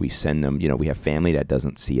moments. We send them, we have family that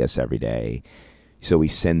doesn't see us every day, so we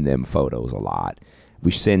send them photos a lot.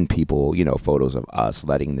 We send people, photos of us,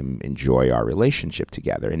 letting them enjoy our relationship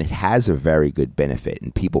together, and it has a very good benefit,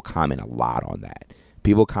 and people comment a lot on that.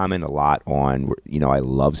 People comment a lot on, I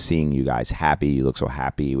love seeing you guys happy. You look so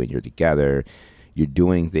happy when you're together. You're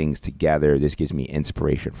doing things together. This gives me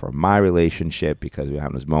inspiration for my relationship because we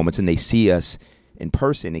have those moments. And they see us in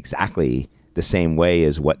person exactly the same way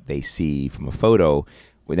as what they see from a photo.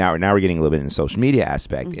 Now we're getting a little bit in the social media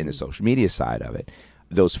aspect, in the social media side of it.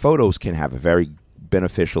 Those photos can have a very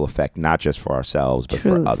beneficial effect, not just for ourselves, but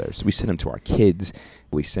for others. We send them to our kids.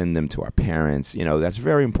 We send them to our parents. That's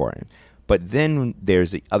very important. But then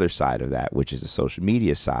there's the other side of that, which is the social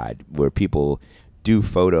media side, where people do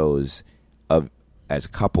photos of as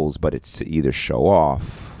couples, but it's to either show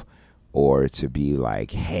off or to be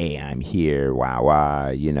like, hey, I'm here, wow,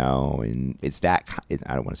 and it's that,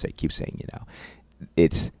 I don't want to keep saying,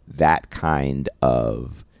 it's that kind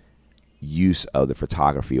of use of the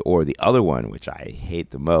photography. Or the other one, which I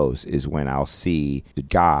hate the most, is when I'll see the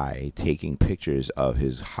guy taking pictures of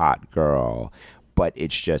his hot girl, but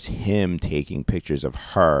it's just him taking pictures of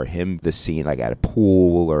her, the scene like at a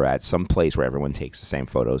pool or at some place where everyone takes the same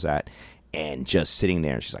photos at. And just sitting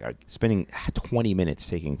there, she's like spending 20 minutes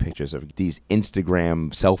taking pictures of these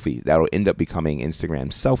Instagram selfies that'll end up becoming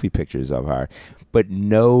Instagram selfie pictures of her, but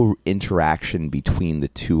no interaction between the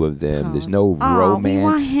two of them. There's no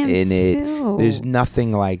romance in it. There's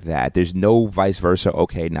nothing like that. There's no vice versa.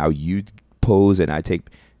 Okay, now you pose and I take.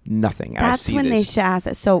 Nothing. That's when they should ask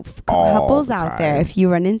us. So couples out there, if you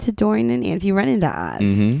run into Dorian and if you run into us,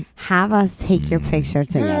 have us take your picture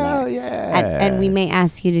together. Hell yeah. And we may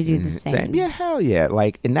ask you to do the same. Yeah, hell yeah.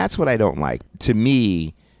 And that's what I don't like. To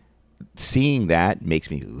me, seeing that makes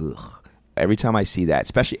me ugh. Every time I see that,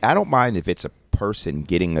 especially, I don't mind if it's a person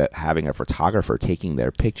having a photographer taking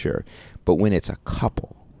their picture, but when it's a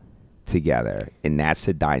couple together, and that's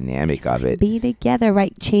the dynamic of it. Be together,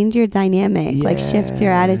 right? Change your dynamic, like shift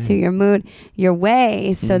your attitude, your mood, your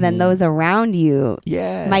way, so then those around you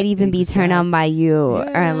might even be turned on by you,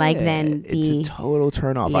 or like then it's a total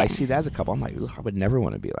turn off. I see that as a couple, I'm like, I would never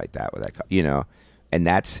want to be like that with that couple, and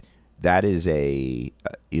that is a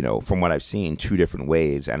from what I've seen, two different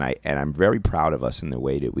ways, and I'm very proud of us in the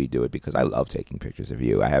way that we do it, because I love taking pictures of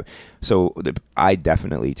you. I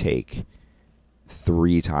definitely take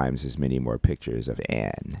 3 times as many more pictures of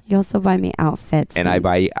Anne. You also buy me outfits. And I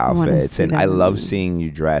buy you outfits, and I love them. seeing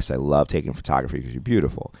you dress. I love taking photography because you're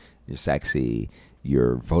beautiful. You're sexy.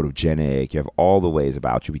 You're photogenic. You have all the ways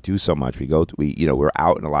about you. We do so much. We're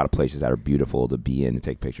out in a lot of places that are beautiful to be in and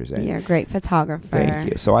take pictures in. You're a great photographer.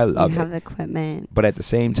 Thank you. So I love it. You have the equipment. But at the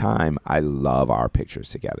same time, I love our pictures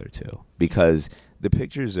together too, because the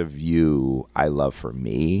pictures of you, I love for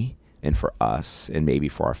me and for us, and maybe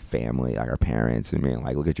for our family, like our parents, and being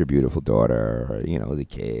like, look at your beautiful daughter, or the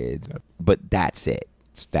kids. But that's it.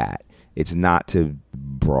 It's that. It's not to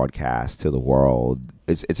broadcast to the world.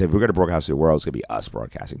 It's if we're going to broadcast to the world, it's going to be us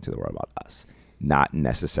broadcasting to the world about us, not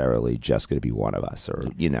necessarily just going to be one of us, or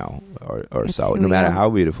or so. No matter how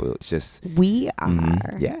beautiful, it's just we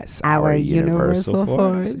are. Yes, our universal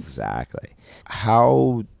force. Exactly.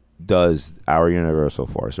 How does our universal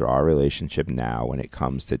force, or our relationship now, when it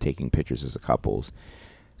comes to taking pictures as a couples,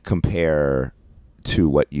 compare to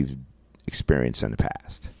what you've experienced in the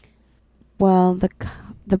past? Well,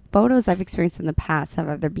 the photos I've experienced in the past have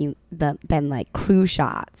either been like crew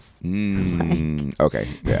shots. Okay,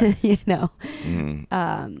 yeah.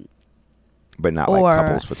 But not like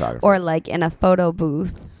couples photography. Or like in a photo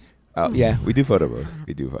booth. Oh, yeah, we do photo booths.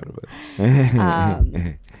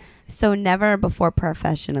 So never before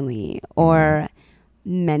professionally, or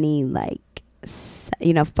many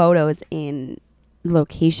photos in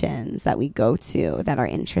locations that we go to that are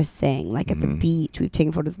interesting, like at the beach. We've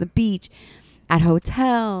taken photos of the beach, at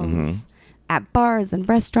hotels, at bars and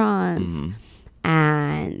restaurants.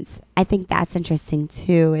 And I think that's interesting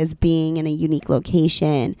too, is being in a unique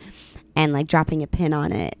location and like dropping a pin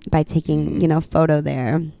on it by taking, a photo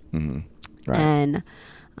there. Right. And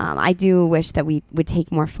I do wish that we would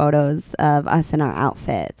take more photos of us in our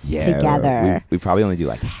outfits together. We probably only do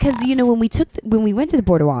like because when we went to the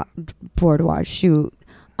boudoir shoot,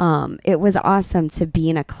 it was awesome to be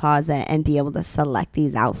in a closet and be able to select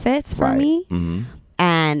these outfits for me,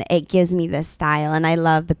 and it gives me this style, and I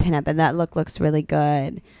love the pinup, and that looks really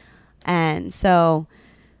good, and so.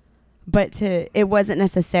 But it wasn't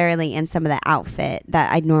necessarily in some of the outfit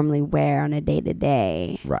that I'd normally wear on a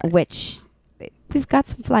day-to-day, which we've got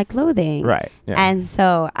some fly clothing. Right. Yeah. And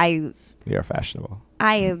so we are fashionable.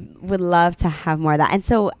 I would love to have more of that. And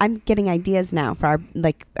so I'm getting ideas now for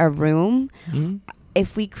our room.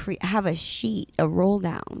 If we have a roll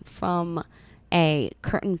down from a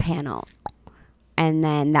curtain panel, and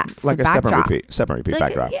then that's like the a backdrop. step and repeat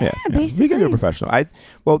backdrop. Yeah, basically. We can do professional.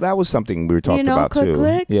 That was something we were talking about click, too.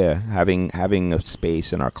 Click. Yeah, having a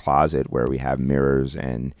space in our closet where we have mirrors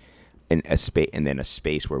and a space, and then a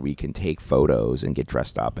space where we can take photos and get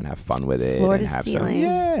dressed up and have fun with it, Floor and to have ceiling.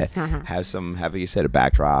 have you said, a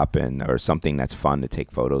backdrop or something that's fun to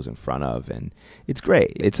take photos in front of, and it's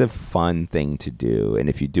great. It's a fun thing to do, and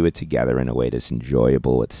if you do it together in a way that's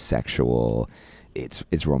enjoyable, it's sexual.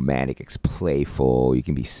 It's romantic, it's playful, you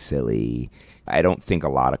can be silly. I don't think a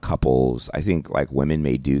lot of couples, I think like women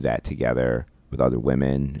may do that together with other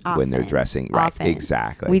women when they're dressing. Right,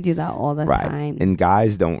 exactly. We do that all the time. And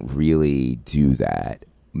guys don't really do that.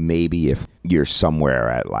 Maybe if you're somewhere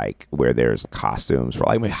at like where there's costumes for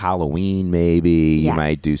like Halloween, maybe you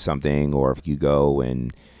might do something, or if you go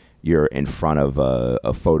and you're in front of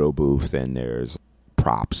a photo booth and there's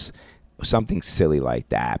props, something silly like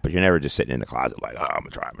that, but you're never just sitting in the closet like, oh, I'm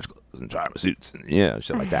gonna try my clothes and try my suits and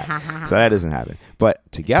shit like that. So that doesn't happen. But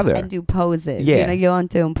together and do poses. You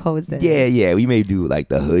want to do poses. Yeah. We may do like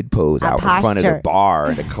the hood pose out in front of the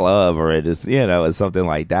bar or the club, or it is or something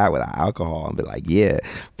like that with alcohol, and be like,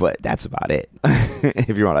 but that's about it.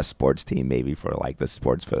 If you're on a sports team, maybe for like the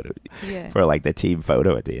sports photo, for like the team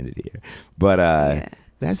photo at the end of the year. But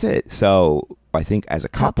that's it. So I think as a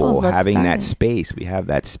couple, having that space, we have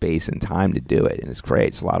that space and time to do it, and it's great.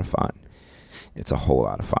 It's a lot of fun. It's a whole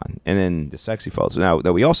lot of fun. And then the sexy photos. Now,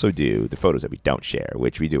 we also do the photos that we don't share,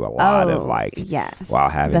 which we do a lot of, while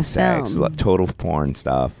having sex, total porn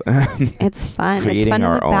stuff. It's fun. It's fun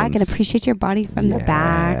to look back and appreciate your body from the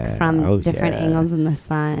back, from different angles in the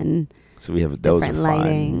sun. So we have those different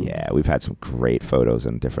lighting. Yeah, we've had some great photos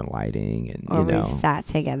in different lighting, and we've sat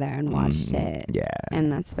together and watched it. Yeah,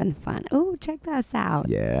 and that's been fun. Oh, check this out.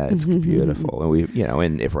 Yeah, it's beautiful. And we,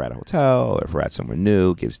 and if we're at a hotel or if we're at somewhere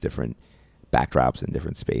new, it gives different backdrops in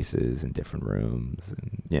different spaces and different rooms,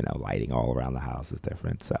 and lighting all around the house is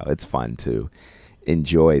different. So it's fun to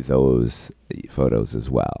enjoy those photos as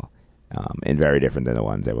well, and very different than the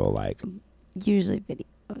ones that will usually videos.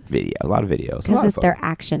 A lot of videos, because they're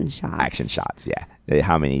action shots. Yeah.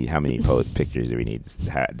 How many pictures do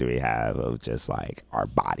we have of just like our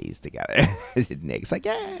bodies together? Nick's like,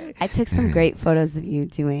 yay! I took some great photos of you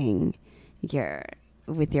doing your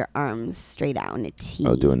with your arms straight out in a T.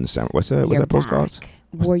 Oh, doing the summer. What's that post called?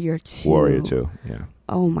 Warrior 2. Warrior 2, yeah.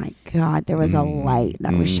 Oh my God, there was a light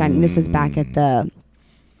that was shining. This was back at the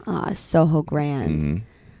Soho Grand,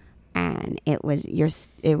 and it was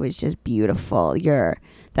just beautiful.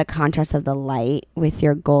 The contrast of the light with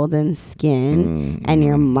your golden skin and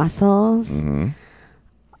your muscles.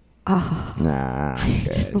 Oh, nah,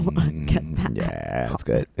 just look at that. Yeah, it's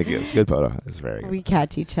good. It's a good photo. It's very good. We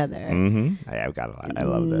catch each other. Yeah, I've got a lot. I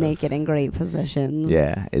love this. Naked in great positions.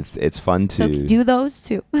 Yeah, it's fun to So do those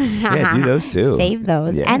too. Yeah, do those too. Save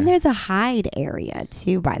those. Yeah. And there's a hide area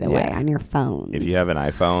too, by the way, on your phone. If you have an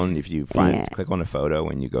iPhone, if you click on a photo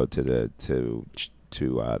and you go to the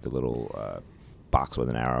little box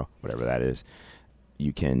with an arrow, whatever that is,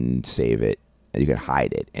 you can save it. You can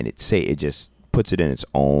hide it, and it just puts it in its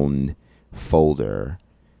own folder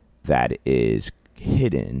that is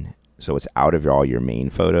hidden. So it's out of all your main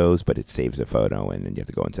photos, but it saves the photo, and then you have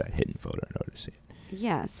to go into that hidden photo in order to see it.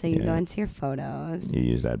 Yeah, so you go into your photos. You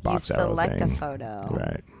use that box arrow thing. Select the photo.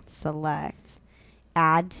 Right. Select.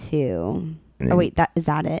 Add to. Oh, wait, is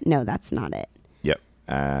that it? No, that's not it. Yep.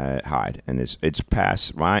 Hide. And it's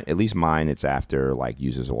past mine, at least mine, it's after like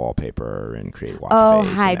uses a wallpaper and create watch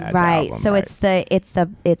face. Hide, right. Album, so right. it's the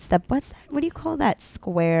what's that? What do you call that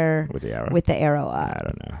square with the arrow? With the arrow up. I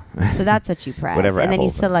don't know. So that's what you press. Whatever. And Apple then you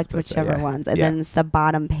select whichever ones. And then it's the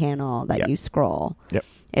bottom panel that you scroll. Yep.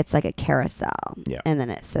 It's like a carousel. Yep. And then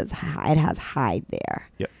it says it has hide there.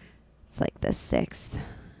 Yep. It's like the sixth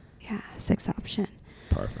option.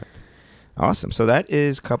 Perfect. Awesome. So that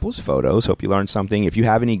is couples photos. Hope you learned something. If you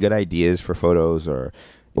have any good ideas for photos or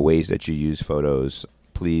ways that you use photos,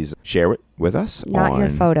 please share it with us. Not your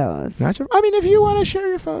photos. I mean, if you want to share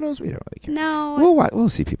your photos, we don't really care. No. We'll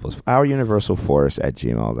see people's.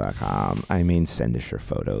 OurUniversalForce@gmail.com. I mean, send us your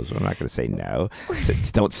photos. I'm not going to say no.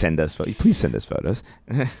 Don't send us photos. Please send us photos.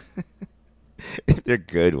 If they're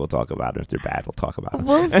good, we'll talk about them. If they're bad, we'll talk about them.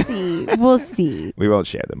 We'll see. We won't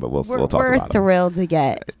share them, but we'll talk about them. We're thrilled to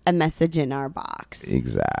get a message in our box.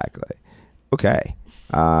 Exactly. Okay.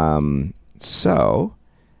 So,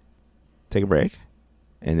 take a break.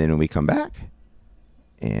 And then when we come back,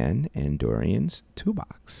 Anne and Dorian's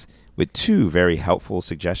toolbox with two very helpful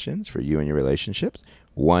suggestions for you and your relationships.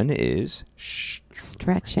 One is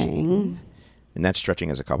stretching. And that's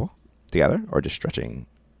stretching as a couple together or just stretching?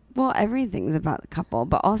 Well, everything's about the couple,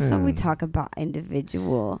 but also we talk about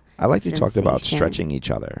individual. I like you talked about stretching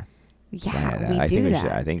each other. Yeah, I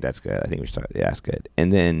think that's good. I think we should talk. Yeah, that's good.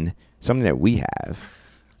 And then something that we have,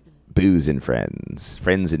 booze and friends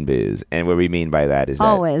and booze. And what we mean by that is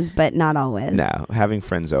always, but not always. No, having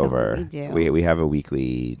friends over. We do. We have a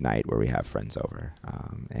weekly night where we have friends over,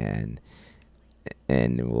 and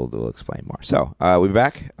we'll explain more. So we'll be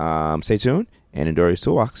back. Stay tuned. And in Dorian's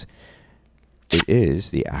Toolbox. It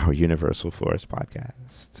is the Our Universal Force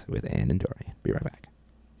podcast with Anne and Dorian. Be right back.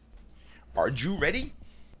 Are you ready?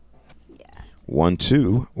 Yeah. 1,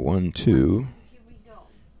 2, 1, 2. Here we go.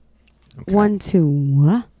 Okay. 1,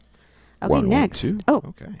 2. Okay, 1, next. 1, 2. Oh,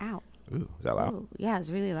 okay. Ow. Ooh, is that loud? Ooh, yeah, it's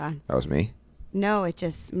really loud. That was me? No, it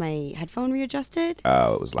just, my headphone readjusted.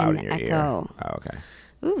 Oh, it was loud in your ear. Oh, okay.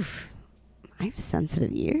 Oof. I have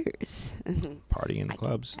sensitive ears. Party in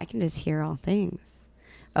clubs. I can just hear all things.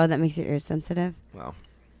 Oh, that makes your ears sensitive? Well,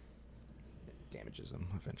 it damages them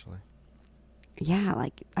eventually. Yeah,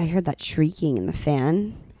 like I heard that shrieking in the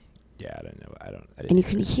fan. Yeah, I don't know. I didn't and you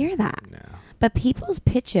couldn't hear that. No. But people's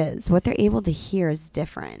pitches, what they're able to hear is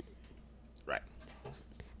different. Right.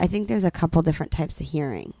 I think there's a couple different types of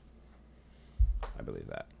hearing. I believe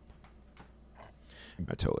that.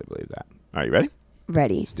 I totally believe that. Are you ready?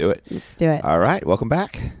 Ready. Let's do it. Let's do it. All right. Welcome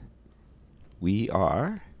back. We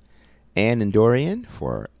are Anne and Dorian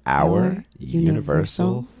for Our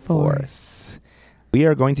Universal Force. We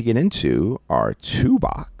are going to get into our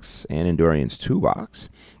toolbox, Anne and Dorian's toolbox,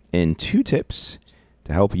 and 2 tips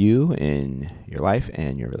to help you in your life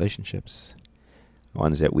and your relationships.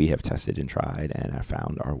 Ones that we have tested and tried and have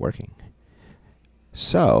found are working.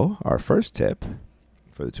 So, our first tip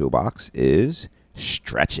for the toolbox is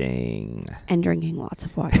stretching. And drinking lots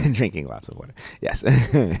of water. Yes.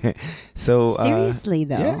 So seriously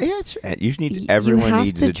though. Yeah, everyone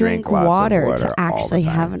needs to drink lots of water to actually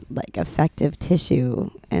have like effective tissue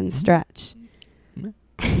and stretch. You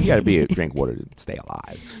got to drink water to stay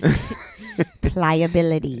alive.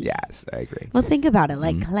 Pliability. Yes, I agree. Well, think about it,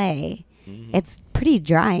 like clay. It's pretty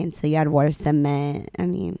dry until you add water, cement. I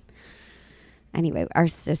mean, anyway, our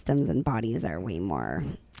systems and bodies are way more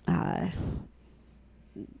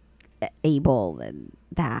able than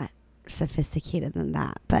that, sophisticated than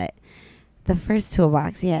that. But the first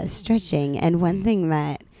toolbox, is stretching. And one thing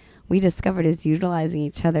that we discovered is utilizing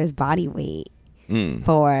each other's body weight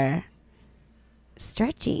for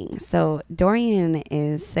stretching. So Dorian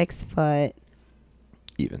is 6 foot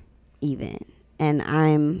even, and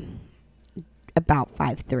I'm about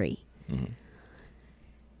 5'3",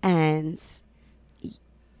 and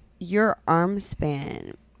your arm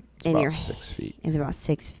span in your 6 feet is about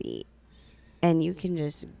 6 feet, and you can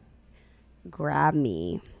just grab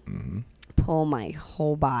me, pull my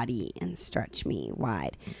whole body, and stretch me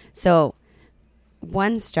wide. So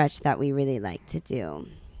one stretch that we really like to do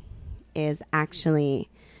is actually,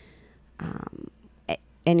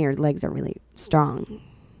 and your legs are really strong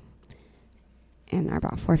and are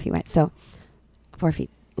about 4 feet wide, so 4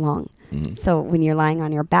 feet long. So when you're lying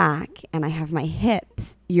on your back and I have my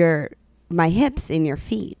hips in your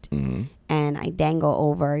feet, and I dangle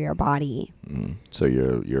over your body. So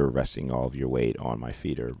you're resting all of your weight on my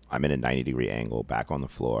feet, or I'm in a 90-degree angle back on the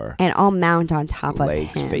floor, and I'll mount on top of him,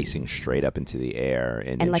 legs facing straight up into the air,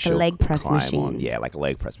 and like a leg press machine. Like a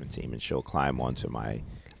leg press machine, and she'll climb onto my.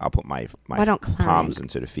 I'll put my palms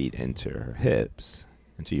into the feet, into her hips,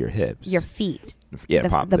 into your hips. Your feet.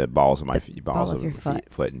 Yeah, the balls of my feet, balls of your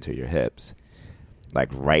foot into your hips, like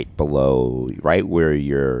right where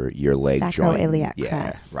your leg joint. Sacroiliac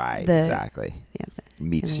yeah, crest. right, exactly. Yeah,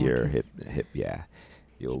 meets your hip. Yeah,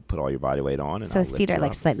 you'll put all your body weight on, and so his feet are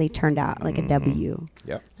like slightly turned out, like a W.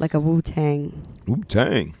 Yep. Like a Wu-Tang.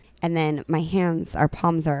 Wu-Tang. And then our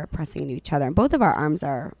palms are pressing into each other, and both of our arms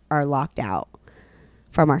are locked out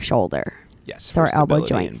from our shoulder. Yes, so our elbow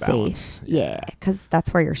joint's safe. Yeah, because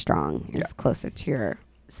that's where you're strong. It's closer to your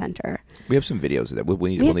center. We have some videos of that. We'll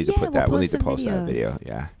need to put that. We'll need to post that video.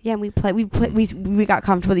 Yeah. Yeah, and we got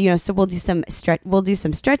comfortable. So we'll do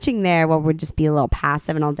some stretching there, where we'll just be a little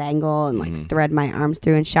passive, and I'll dangle and like thread my arms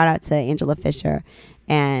through. And shout out to Angela Fisher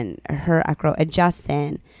and her acro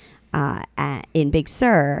adjusting in Big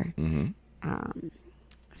Sur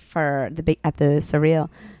for at the Surreal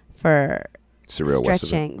for. Surreal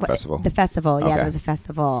stretching festival. The festival, yeah, there was a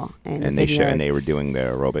festival, and they were doing the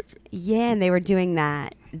aerobic. Yeah, and they were doing the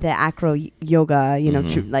acro yoga,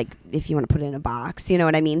 like if you want to put it in a box, you know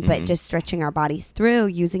what I mean. But just stretching our bodies through,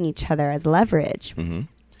 using each other as leverage,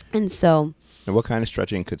 and so. And what kind of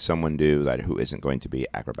stretching could someone do who isn't going to be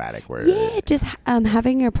acrobatic? Just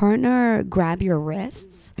having your partner grab your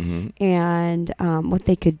wrists, and what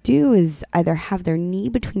they could do is either have their knee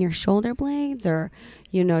between your shoulder blades, or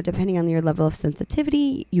depending on your level of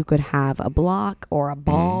sensitivity, you could have a block or a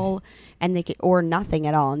ball, and they could, or nothing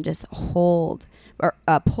at all, and just hold or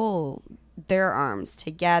pull their arms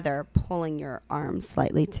together, pulling your arms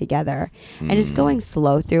slightly together, and just going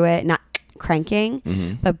slow through it, not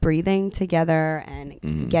cranking, but breathing together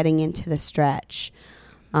and getting into the stretch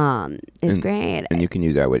is great. And you can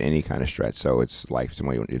use that with any kind of stretch. So it's like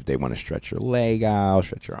if they want to stretch your leg out,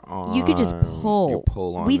 stretch your arm, you could just pull. You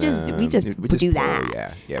pull on we them. just do pull,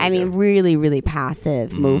 that. Yeah, I mean, really, really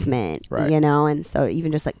passive movement, right. And so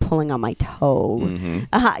even just like pulling on my toe,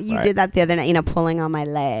 you did that the other night, pulling on my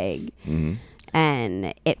leg,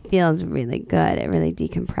 and it feels really good. It really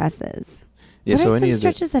decompresses. Yeah, what are some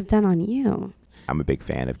stretches I've done on you? I'm a big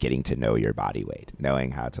fan of getting to know your body weight,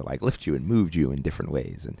 knowing how to lift you and move you in different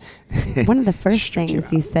ways. And one of the first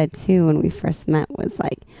things you said too when we first met was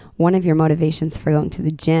one of your motivations for going to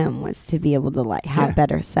the gym was to be able to have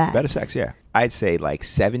better sex. Better sex, yeah. I'd say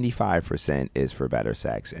 75% is for better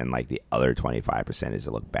sex, and the other 25% is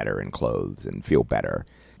to look better in clothes and feel better.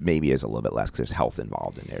 Maybe is a little bit less because there's health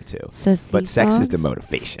involved in there too. So but sex is the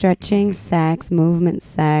motivation. Stretching, sex, movement,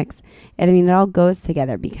 sex. And I mean, it all goes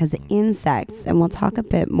together because in sex, and we'll talk a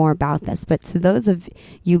bit more about this, but to those of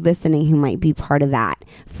you listening who might be part of that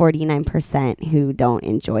 49% who don't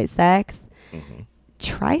enjoy sex,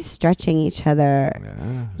 try stretching each other,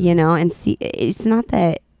 and see. It's not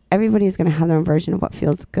that everybody's going to have their own version of what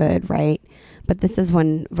feels good, right? But this is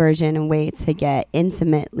one version and way to get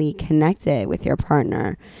intimately connected with your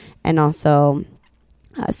partner and also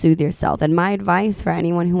soothe yourself. And my advice for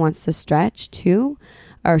anyone who wants to stretch too,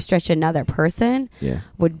 or stretch another person,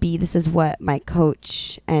 would be, this is what my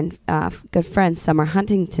coach and good friend Summer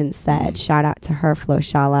Huntington said. Shout out to her, Flo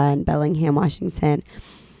Shala in Bellingham, Washington,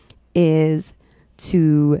 is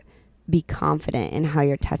to be confident in how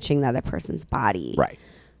you're touching the other person's body. Right.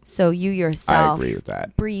 So you yourself, I agree with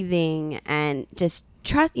that. Breathing and just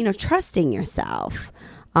trusting yourself.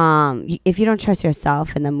 If you don't trust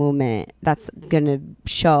yourself in the movement, that's going to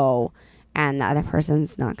show, and the other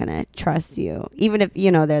person's not going to trust you. Even if,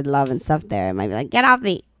 there's love and stuff there, it might be like, get off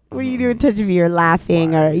me. What are you doing touching me? You're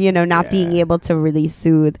laughing or, not being able to really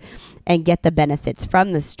soothe and get the benefits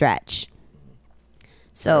from the stretch.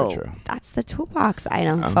 So Very true. that's the toolbox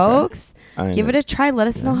item, Okay. folks. I Give know. it a try. Let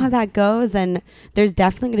us know how that goes. And there's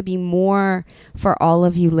definitely going to be more for all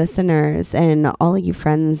of you listeners and all of you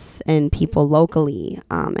friends and people locally.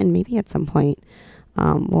 And maybe at some point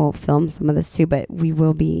we'll film some of this too. But we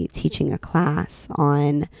will be teaching a class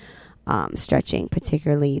on stretching,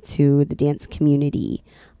 particularly to the dance community,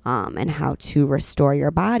 and how to restore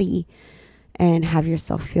your body and have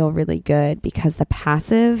yourself feel really good, because the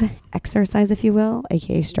passive exercise, if you will,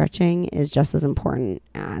 aka stretching, is just as important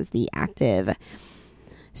as the active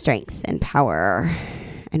strength and power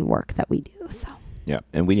and work that we do. So Yeah,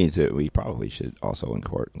 and we probably should also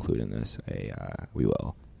include in this we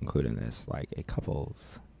will include in this like a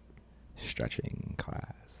couples stretching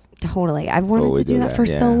class. totally, I've wanted We'll to do that for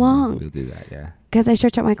yeah. so long, We'll do that, yeah. because I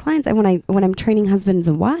stretch out my clients, and when I'm training husbands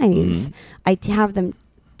and wives, I have them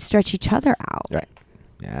stretch each other out. Right.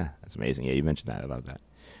 Yeah, that's amazing. Yeah, you mentioned that. I love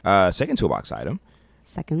that. Second toolbox item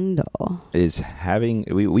Second, is having,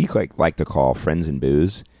 we like to call friends and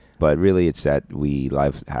booze, but really it's that we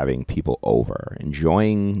love having people over,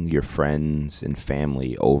 enjoying your friends and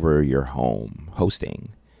family over your home, hosting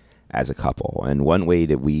as a couple. And one way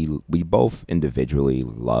that we both individually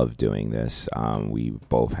love doing this, we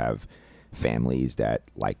both have families that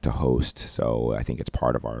like to host, so I think it's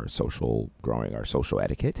part of our social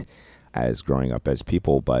etiquette as growing up as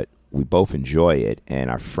people, but we both enjoy it, and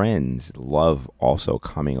our friends love also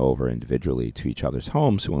coming over individually to each other's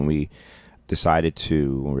homes. So when we decided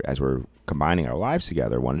to, as we're combining our lives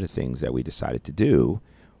together, one of the things that we decided to do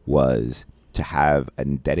was to have a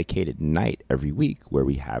dedicated night every week where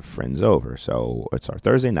we have friends over. So it's our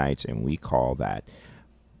Thursday nights, and we call that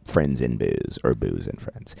Friends and Booze, or Booze and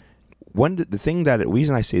Friends. The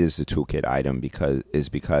reason I say this is a toolkit item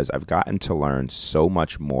because I've gotten to learn so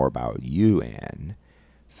much more about you, Anne,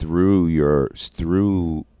 through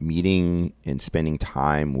meeting and spending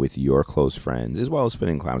time with your close friends, as well as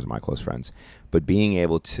spending time with my close friends, but being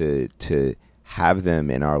able to have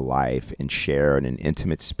them in our life and share in an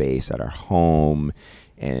intimate space at our home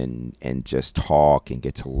and just talk and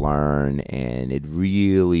get to learn, and it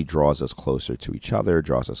really draws us closer to each other,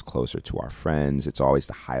 draws us closer to our friends. It's always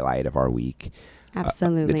the highlight of our week.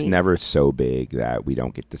 absolutely. It's never so big that we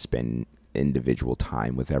don't get to spend individual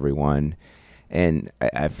time with everyone. And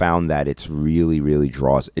I found that it's really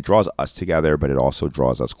draws us together, but it also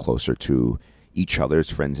draws us closer to each other's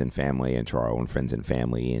friends and family and to our own friends and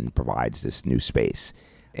family, and provides this new space.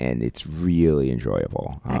 And it's really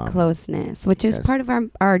enjoyable. That closeness, which is part of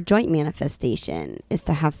our joint manifestation, is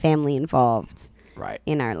to have family involved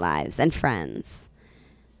in our lives and friends.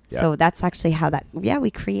 Yep. So that's actually how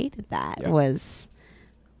we created that. Yep. was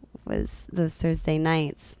those Thursday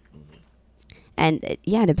nights. And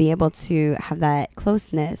to be able to have that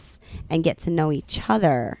closeness and get to know each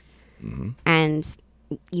other, and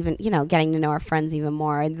even, getting to know our friends even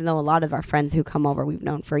more, even though a lot of our friends who come over we've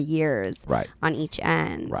known for years on each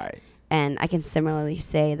end. Right. And I can similarly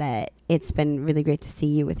say that it's been really great to see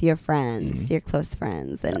you with your friends, your close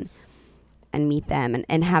friends, and meet them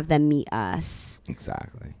and have them meet us.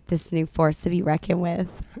 Exactly. This new force to be reckoned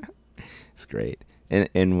with. It's great. And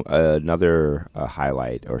another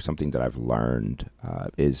highlight, or something that I've learned,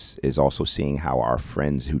 is also seeing how our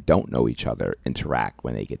friends who don't know each other interact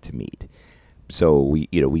when they get to meet. So we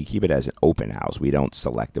keep it as an open house. We don't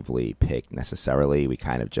selectively pick necessarily. We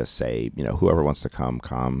kind of just say, whoever wants to come.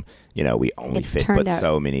 We only fit but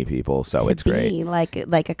so many people, so it's great.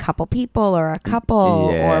 Like a couple people, or a couple,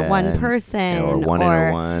 or one person, or one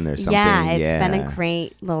and one, or something. Yeah, it's been a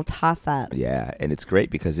great little toss up. Yeah, and it's great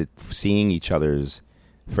because seeing each other's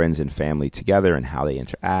friends and family together and how they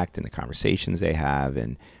interact and the conversations they have,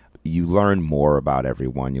 and you learn more about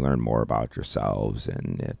everyone. You learn more about yourselves,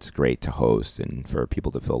 and it's great to host and for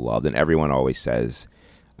people to feel loved. And everyone always says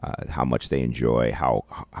how much they enjoy how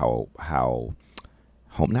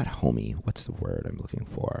not homey. What's the word I'm looking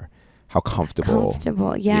for? How comfortable,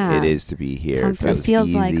 yeah, it is to be here. It feels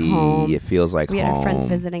easy. Like home. It feels like we home. We had friends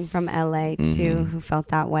visiting from LA too, who felt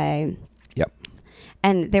that way. Yep.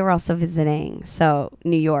 And they were also visiting, so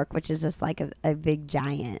New York, which is just like a big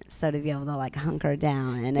giant. So to be able to like hunker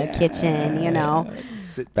down in a kitchen,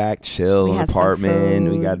 sit back, chill, apartment.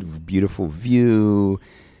 We got a beautiful view.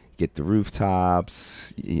 Get the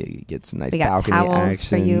rooftops. You get some nice balcony action. We got towels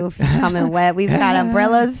for you if you're coming wet. We've got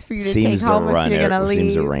umbrellas for you to take home if you're gonna leave.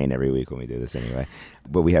 Seems to rain every week when we do this anyway.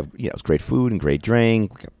 But we have it's great food and great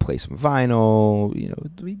drink. We can play some vinyl.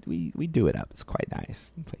 We do it up. It's quite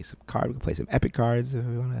nice. We play some cards. We can play some epic cards if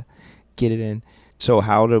we want to get it in. So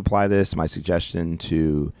how to apply this? My suggestion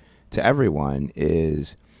to everyone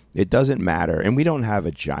is, it doesn't matter, and we don't have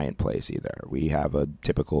a giant place either. We have a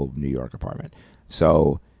typical New York apartment.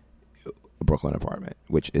 So a Brooklyn apartment,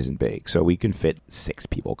 which isn't big. So we can fit 6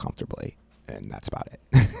 people comfortably. And that's about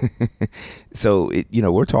it. So,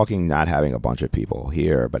 we're talking not having a bunch of people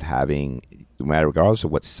here, but having, regardless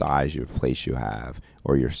of what size your place you have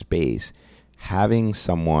or your space, having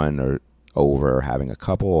someone over, having a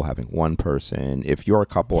couple, having one person. If you're a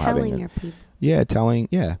couple, telling your people.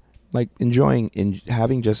 Like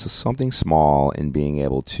having just something small and being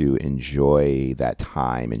able to enjoy that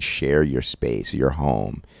time and share your space, your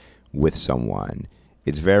home with someone.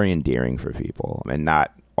 It's very endearing for people, and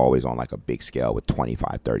not always on like a big scale with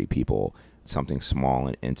 25, 30 people. Something small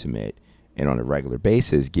and intimate and on a regular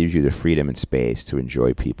basis gives you the freedom and space to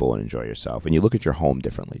enjoy people and enjoy yourself. And you look at your home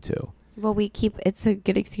differently too. Well, it's a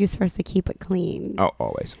good excuse for us to keep it clean. Oh,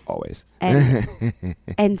 always.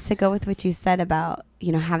 And to go with what you said about,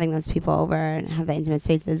 having those people over and have the intimate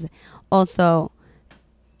spaces, also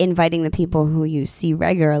inviting the people who you see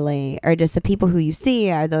regularly, or just the people who you see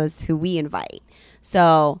are those who we invite.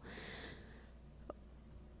 So,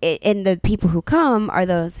 and the people who come are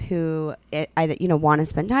those who either, want to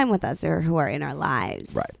spend time with us or who are in our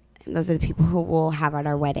lives. Right. And those are the people who we'll have at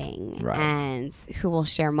our wedding, right, and who we'll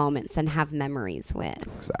share moments and have memories with.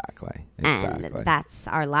 Exactly. And that's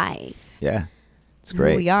our life. Yeah. It's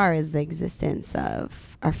great. Who we are is the existence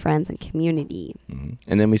of our friends and community. Mm-hmm.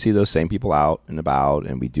 And then we see those same people out and about,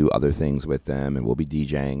 and we do other things with them, and we'll be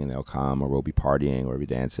DJing and they'll come, or we'll be partying, or we'll be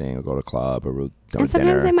dancing, or go to a club, or we'll do And sometimes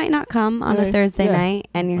dinner. they might not come on a Thursday night,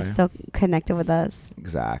 and you're Right. still connected with us.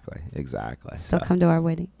 Exactly. So come to our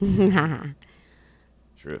wedding.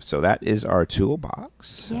 True. So that is our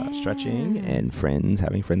toolbox. Stretching and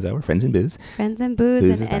having friends over, friends and booze. Friends and booze.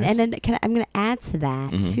 Booze and is nice. then I'm going to add to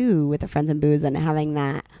that, Mm-hmm. too, with the friends and booze and having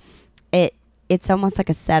that. It's almost like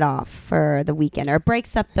a set off for the weekend, or it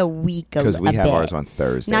breaks up the week a bit. Because we have ours on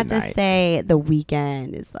Thursday Not night. to say the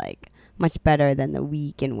weekend is like much better than the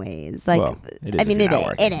week in ways. Like, well, it is. I mean, if it you're is.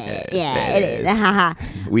 not It working. is. Yeah, it is. Haha.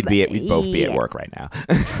 We'd both be at work right now.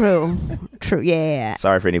 True. Yeah.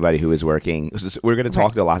 Sorry for anybody who is working. We're going to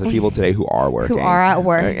talk to lots of people today who are working. Who are at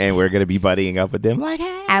work. And we're going to be buddying up with them like,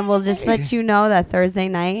 hey. And we'll just let you know that Thursday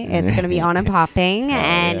night it's going to be on and popping,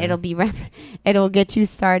 and it'll get you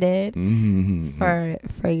started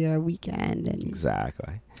for your weekend. And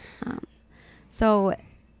exactly. So,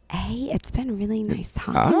 hey, it's been really nice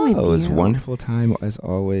talking with you. It was a wonderful time as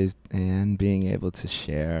always, and being able to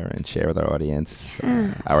share with our audience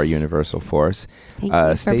our universal force. Thank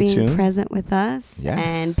you stay for being tuned. present with us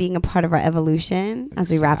and being a part of our evolution as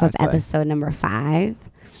we wrap up Exactly. episode number 5.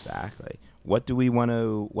 Exactly. What do we want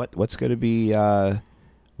to? What's going to be?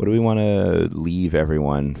 What do we want to leave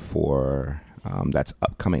everyone for? That's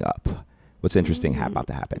coming up. What's interesting about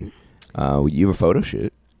to happen? You have a photo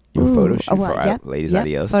shoot. You have a photo shoot for our Ladies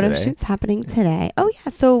Adios photo today. shoot's happening today. Oh yeah,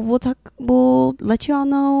 so we'll let you all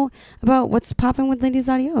know about what's popping with Ladies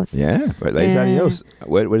Adios. Yeah, but Ladies Adios.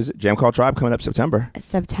 What is it? Jam Call Tribe coming up September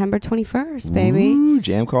 21st, baby. Ooh,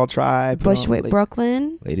 Jam Call Tribe. Bushwick,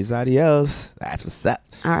 Brooklyn. Ladies Adios. That's what's up.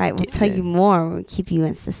 All right, we'll tell you more. We'll keep you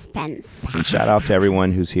in suspense. And shout out to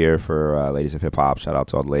everyone who's here for Ladies of Hip Hop. Shout out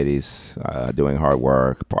to all the ladies doing hard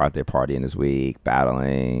work, out there partying this week,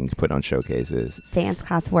 battling, putting on showcases. Dance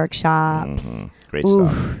class workshops. Mm-hmm. Great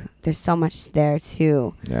stuff. There's so much there,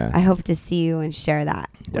 too. Yeah. I hope to see you and share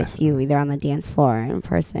that with Definitely. you, either on the dance floor or in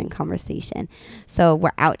person conversation. So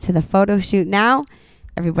we're out to the photo shoot now.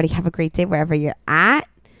 Everybody have a great day wherever you're at,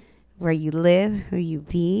 where you live, who you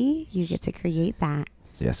be. You get to create that.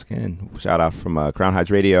 Yes, again. Shout out from Crown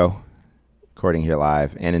Heights Radio, recording here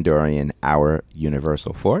live, and in Dorian, Our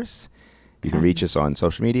Universal Force. You can reach us on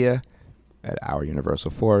social media at Our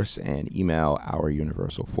Universal Force and email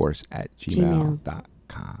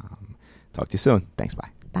ouruniversalforce@gmail.com. Talk to you soon. Thanks. Bye.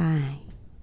 Bye.